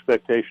 My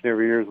expectation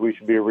every year is we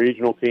should be a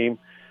regional team,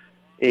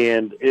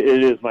 and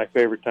it is my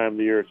favorite time of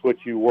the year. It's what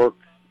you work,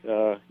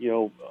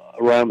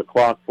 around the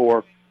clock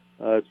for.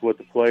 It's what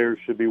the players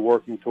should be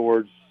working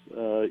towards.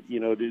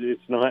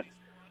 It's not.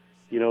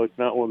 It's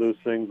not one of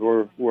those things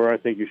where I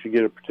think you should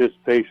get a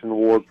participation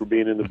award for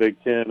being in the Big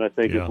Ten. I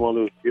think It's one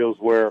of those deals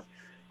where,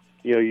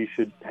 you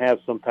should have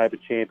some type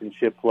of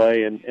championship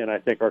play, and I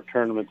think our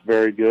tournament's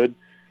very good.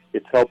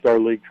 It's helped our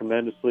league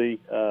tremendously.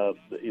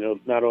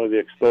 Not only the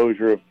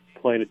exposure of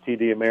playing at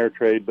TD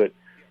Ameritrade, but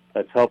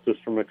that's helped us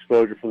from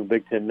exposure from the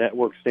Big Ten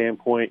Network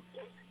standpoint,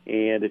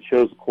 and it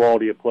shows the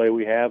quality of play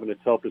we have, and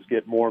it's helped us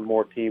get more and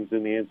more teams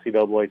in the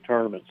NCAA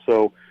tournament.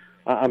 So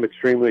I'm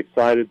extremely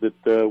excited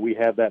that we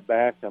have that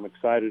back. I'm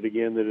excited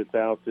again that it's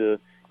out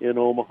in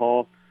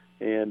Omaha,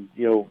 and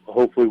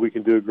hopefully we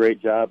can do a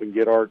great job and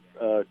get our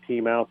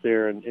team out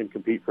there and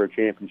compete for a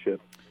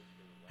championship.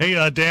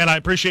 Hey, Dan, I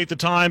appreciate the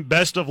time.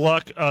 Best of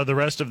luck the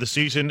rest of the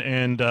season,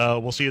 and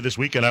we'll see you this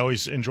weekend. I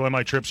always enjoy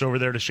my trips over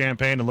there to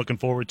Champaign, and looking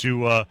forward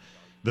to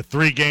the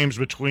 3 games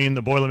between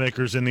the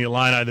Boilermakers and the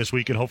Illini this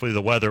weekend. Hopefully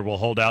the weather will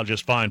hold out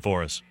just fine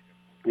for us.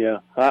 Yeah,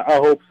 I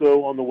hope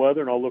so on the weather,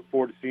 and I'll look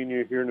forward to seeing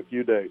you here in a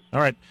few days. All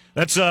right.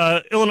 That's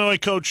Illinois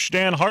coach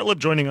Dan Hartlib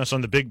joining us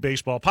on the Big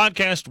Baseball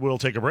Podcast. We'll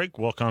take a break.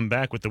 We'll come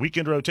back with the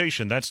weekend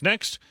rotation. That's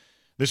next.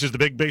 This is the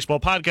Big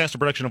Baseball Podcast, a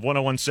production of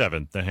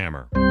 101.7 The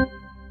Hammer.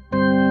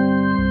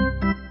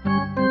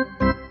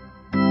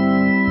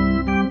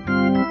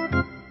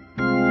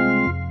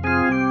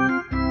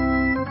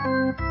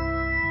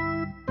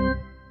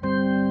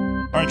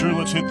 All right, Drew,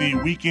 let's hit the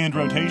weekend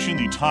rotation,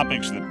 the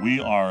topics that we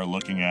are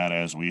looking at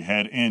as we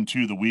head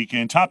into the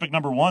weekend. Topic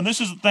number 1,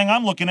 this is the thing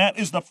I'm looking at,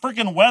 is the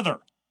freaking weather.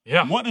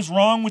 Yeah. What is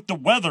wrong with the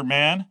weather,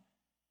 man?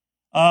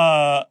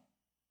 So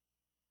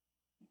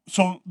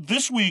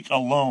this week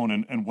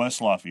alone in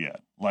West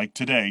Lafayette, like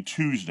today,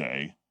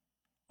 Tuesday,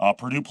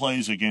 Purdue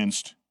plays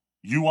against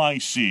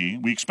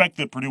UIC. We expect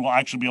that Purdue will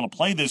actually be able to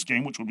play this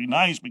game, which would be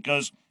nice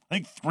because I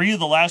think 3 of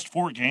the last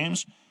 4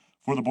 games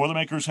for the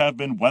Boilermakers have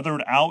been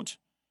weathered out.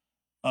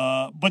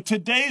 But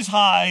today's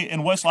high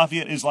in West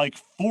Lafayette is like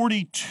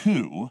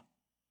 42.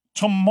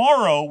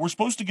 Tomorrow, we're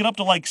supposed to get up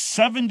to like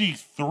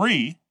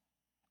 73.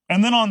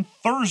 And then on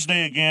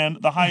Thursday again,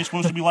 the high is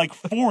supposed to be like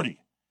 40.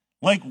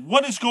 Like,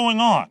 what is going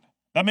on?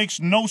 That makes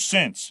no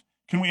sense.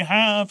 Can we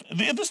have,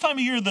 at this time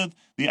of year,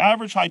 the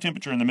average high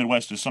temperature in the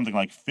Midwest is something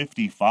like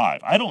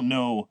 55. I don't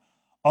know,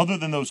 other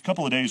than those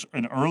couple of days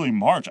in early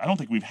March, I don't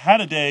think we've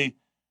had a day,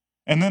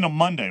 and then a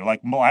Monday,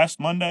 like last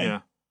Monday.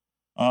 Yeah.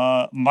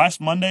 Last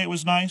Monday it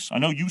was nice. I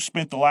know you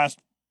spent the last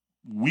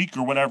week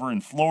or whatever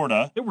in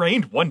Florida. It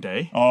rained one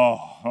day.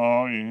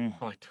 Oh yeah.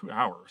 For like 2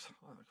 hours.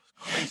 Oh, that was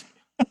crazy.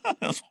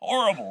 That's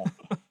horrible.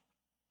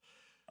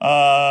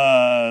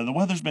 The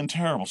weather's been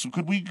terrible. So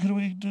could we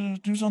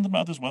do something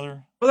about this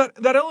weather? Well,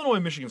 that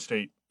Illinois-Michigan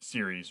State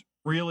series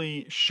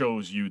really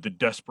shows you the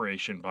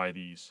desperation by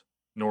these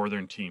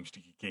northern teams to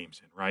get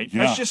games in, right?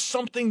 Yeah. That's just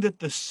something that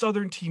the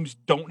southern teams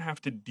don't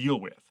have to deal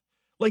with.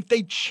 Like,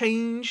 they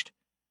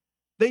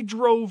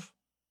drove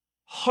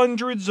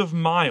hundreds of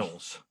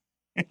miles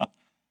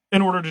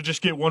in order to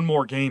just get one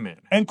more game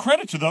in. And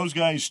credit to those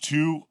guys,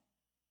 too,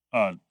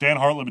 Dan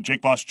Hartlib and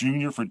Jake Boss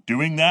Jr. for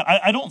doing that.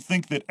 I don't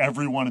think that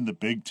everyone in the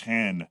Big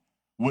Ten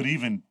would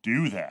even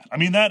do that. I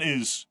mean,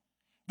 that's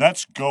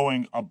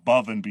going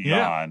above and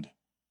beyond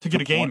to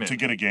get a game in. To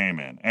get a game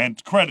in.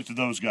 And credit to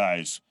those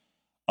guys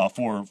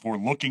for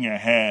looking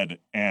ahead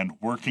and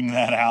working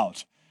that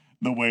out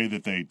the way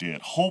that they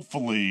did.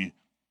 Hopefully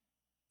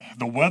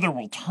the weather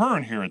will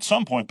turn here at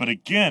some point, but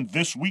again,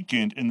 this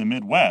weekend in the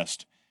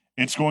Midwest,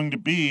 it's going to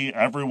be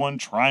everyone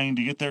trying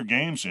to get their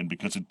games in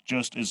because it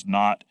just is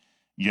not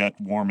yet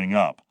warming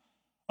up.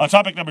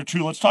 Topic number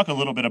 2, let's talk a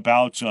little bit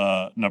about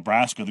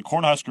Nebraska. The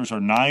Cornhuskers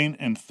are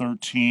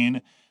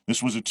 9-13.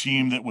 This was a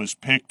team that was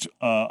picked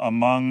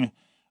among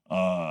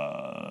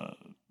the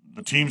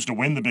teams to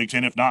win the Big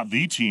Ten, if not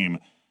the team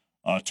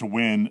to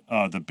win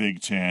the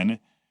Big Ten.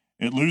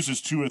 It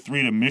loses 2 of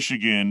 3 to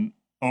Michigan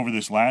over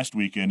this last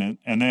weekend,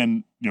 and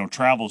then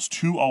travels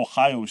to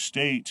Ohio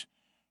State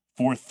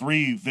for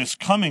 3 this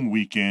coming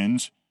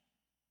weekend.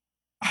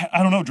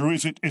 I don't know, Drew.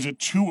 Is it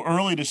too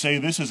early to say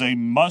this is a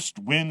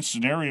must-win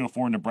scenario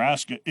for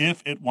Nebraska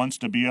if it wants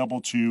to be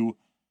able to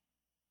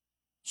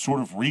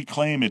sort of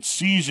reclaim its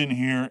season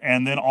here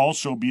and then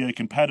also be a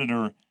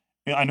competitor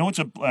I know it's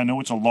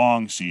a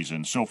long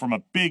season, so from a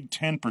Big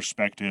Ten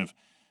perspective,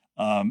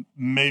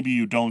 maybe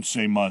you don't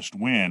say must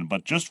win,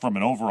 but just from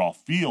an overall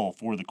feel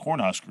for the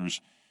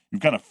Cornhuskers,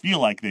 you've got to feel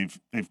like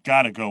they've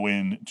got to go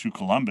into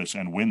Columbus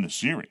and win the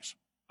series.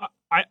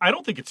 I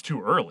don't think it's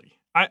too early.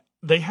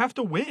 They have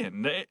to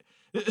win.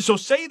 So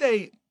say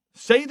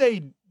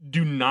they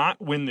do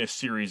not win this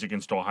series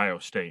against Ohio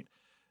State,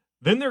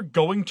 then they're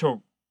going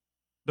to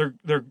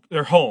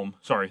they're home.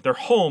 Sorry, they're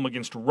home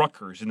against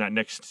Rutgers in that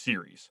next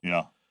series.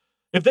 Yeah.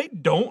 If they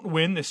don't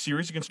win this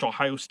series against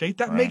Ohio State,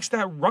 that Right. makes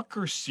that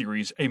Rutgers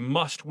series a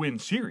must-win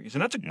series,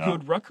 and that's a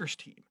good Rutgers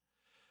team.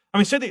 I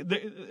mean, say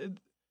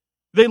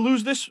they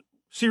lose this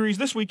series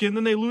this weekend,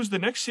 then they lose the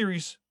next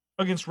series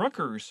against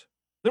Rutgers,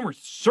 then we're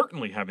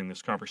certainly having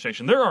this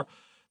conversation. There are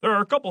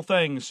a couple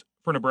things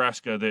for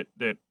Nebraska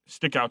that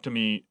stick out to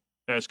me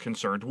as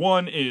concerned.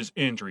 One is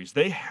injuries.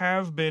 They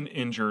have been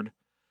injured.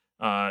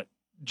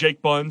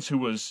 Jake Buns, who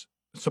was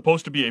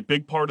supposed to be a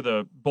big part of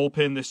the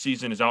bullpen this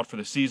season, is out for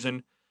the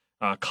season.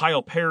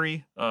 Kyle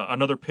Perry,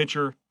 another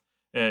pitcher,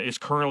 is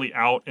currently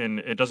out, and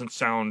it doesn't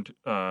sound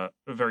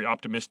very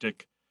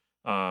optimistic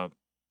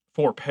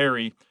for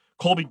Perry.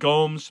 Colby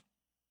Gomes,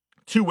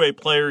 two-way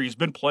player. He's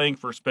been playing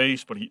first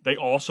base, but they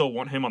also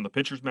want him on the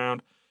pitcher's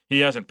mound. He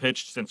hasn't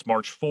pitched since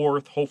March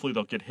 4th. Hopefully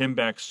they'll get him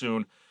back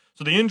soon.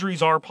 So the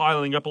injuries are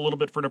piling up a little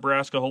bit for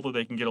Nebraska. Hopefully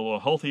they can get a little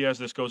healthy as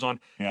this goes on.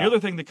 Yeah. The other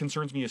thing that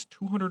concerns me is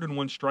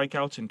 201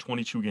 strikeouts in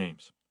 22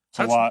 games.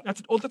 That's a lot.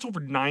 That's over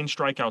 9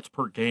 strikeouts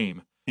per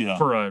game. Yeah.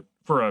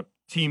 For a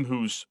team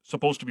who's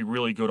supposed to be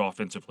really good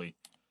offensively.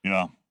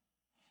 Yeah.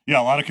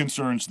 Yeah, a lot of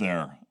concerns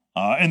there.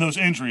 And those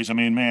injuries, I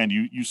mean, man,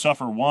 you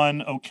suffer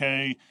one,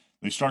 okay,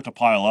 they start to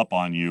pile up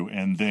on you,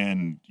 and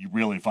then you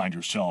really find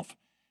yourself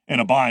in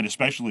a bind,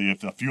 especially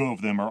if a few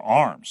of them are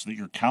arms that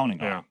you're counting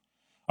on. Yeah.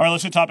 All right,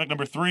 let's hit topic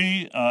number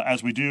 3.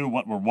 As we do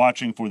what we're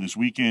watching for this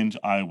weekend,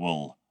 I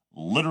will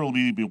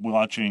literally be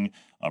watching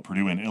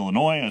Purdue and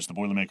Illinois as the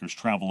Boilermakers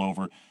travel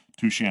over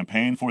to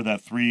Champaign for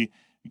that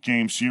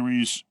 3-game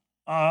series.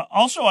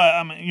 Also,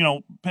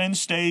 Penn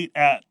State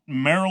at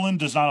Maryland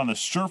does not on the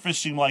surface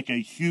seem like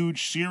a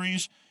huge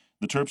series.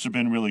 The Terps have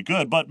been really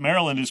good, but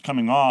Maryland is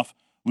coming off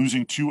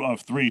losing 2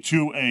 of 3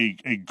 to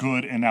a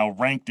good and now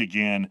ranked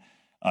again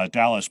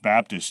Dallas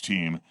Baptist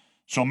team.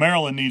 So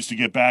Maryland needs to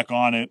get back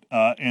on it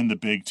in the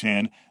Big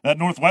Ten. That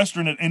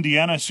Northwestern at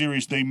Indiana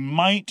series, they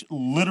might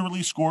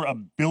literally score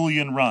 1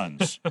 billion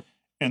runs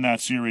in that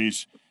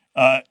series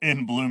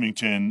in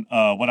Bloomington.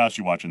 What else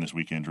are you watching this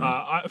weekend, Drew?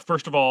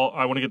 First of all,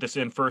 I want to get this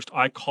in first.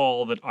 I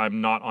call that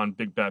I'm not on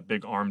big bat,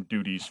 big arm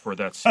duties for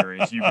that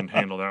series. You can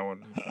handle that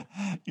one.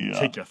 Yeah.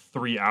 Take you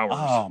 3 hours.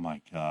 Oh,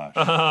 my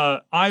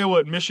gosh.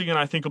 Iowa at Michigan,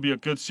 I think, will be a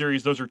good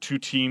series. Those are two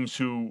teams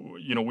who,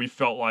 we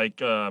felt like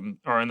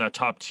are in that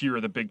top tier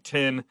of the Big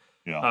Ten.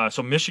 Yeah.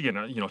 So Michigan,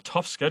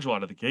 tough schedule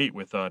out of the gate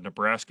with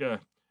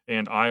Nebraska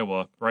and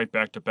Iowa right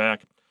back to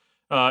back.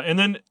 And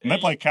then they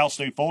play Cal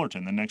State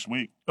Fullerton the next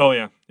week. Oh,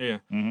 yeah.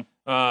 Mm-hmm.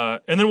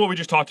 And then what we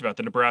just talked about,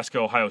 the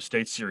Nebraska-Ohio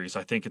State series.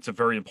 I think it's a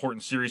very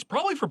important series,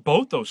 probably for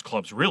both those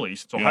clubs, really.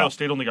 So Ohio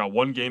State only got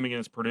 1 game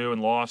against Purdue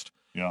and lost.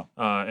 Yeah.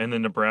 And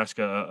then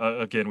Nebraska,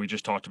 again, we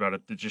just talked about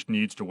it, it just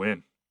needs to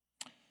win.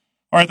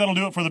 All right, that'll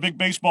do it for the Big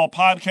Baseball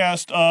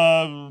Podcast.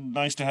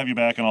 Nice to have you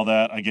back and all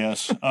that, I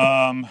guess.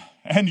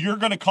 And you're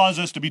going to cause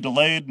us to be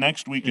delayed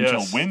next week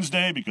until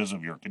Wednesday because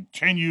of your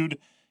continued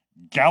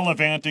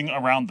gallivanting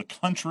around the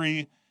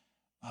country.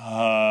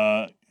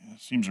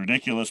 Seems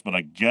ridiculous, but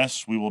I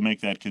guess we will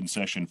make that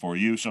concession for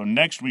you. So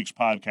next week's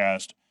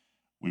podcast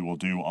we will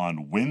do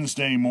on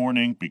Wednesday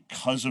morning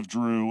because of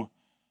Drew.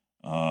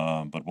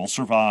 But we'll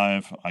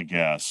survive, I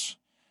guess.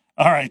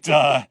 All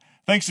right.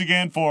 Thanks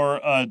again for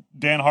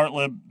Dan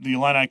Hartlib, the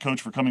Illini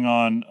coach, for coming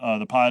on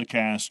the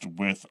podcast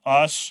with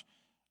us.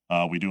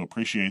 We do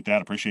appreciate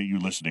that. Appreciate you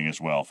listening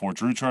as well. For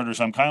Drew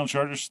Charters, I'm Kyle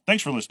Charters.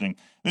 Thanks for listening.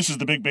 This is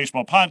the Big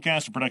Baseball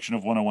Podcast, a production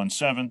of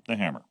 101.7 The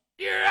Hammer.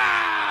 You're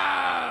out!